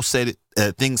days. People will say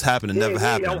that things happen and never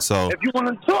happen. So if you want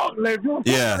to talk,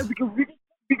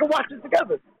 we can watch it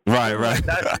together. Right.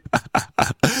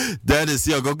 Dennis,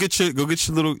 go get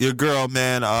your girl,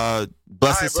 man.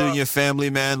 Blessings to you and your family,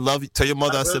 man. Love you. Tell your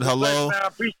mother I said hello. Man, I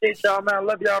appreciate y'all, man. I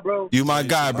love y'all, bro. You my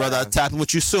guy, brother. I'll tap in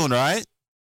with you soon, all right?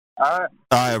 All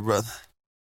right, brother.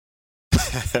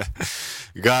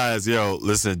 Guys,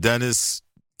 listen, Dennis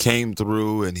came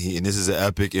through and this is an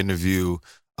epic interview.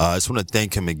 I just want to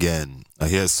thank him again.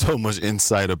 He has so much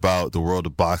insight about the world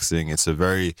of boxing. It's a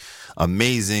very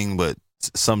amazing but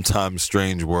sometimes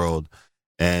strange world.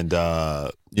 And, we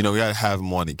got to have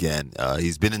him on again.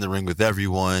 He's been in the ring with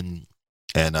everyone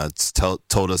and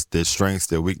told us their strengths,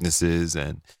 their weaknesses,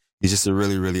 and he's just a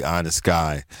really, really honest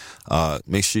guy.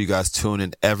 Make sure you guys tune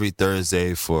in every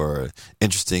Thursday for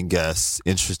interesting guests,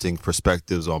 interesting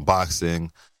perspectives on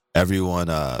boxing. Everyone,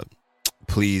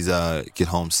 please get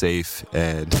home safe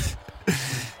and,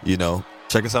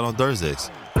 check us out on Thursdays.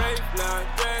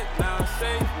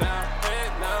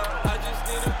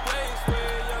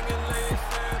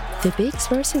 The Bigs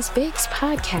vs. Bigs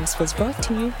podcast was brought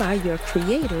to you by your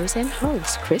creators and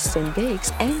hosts, Kristen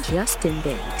Biggs and Justin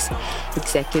Biggs.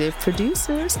 Executive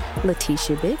producers,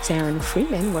 Letitia Biggs, Aaron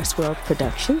Freeman, Westworld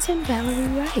Productions, and Valerie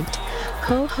Wright.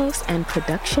 Co-host and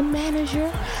production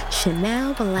manager,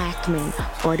 Chanel Blackman.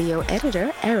 Audio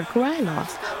editor, Eric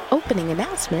Ryloff. Opening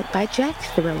announcement by Jack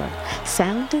Thriller.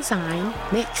 Sound design,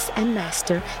 mix, and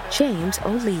master, James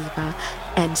Oliva.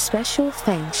 And special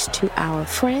thanks to our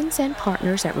friends and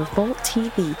partners at Revolt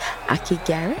TV, Aki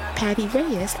Garrett, Patty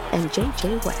Reyes, and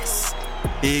JJ West.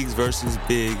 Bigs versus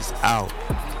Bigs out.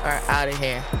 are out of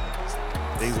here.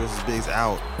 Biggs versus Biggs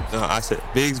out. No, I said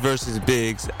Biggs versus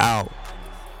Biggs out.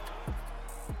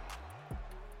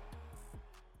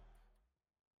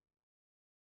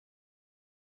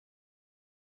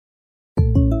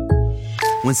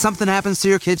 When something happens to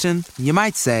your kitchen, you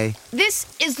might say, "This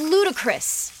is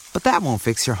ludicrous." but that won't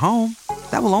fix your home.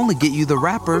 That will only get you the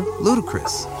rapper,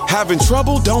 Ludacris. Having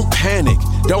trouble? Don't panic.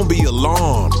 Don't be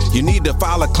alarmed. You need to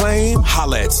file a claim?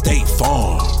 Holla at State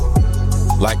Farm.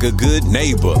 Like a good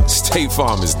neighbor, State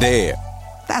Farm is there.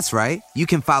 That's right. You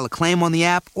can file a claim on the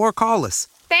app or call us.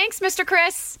 Thanks, Mr.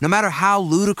 Chris. No matter how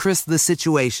ludicrous the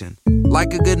situation,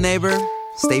 like a good neighbor,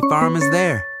 State Farm is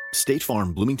there. State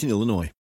Farm, Bloomington, Illinois.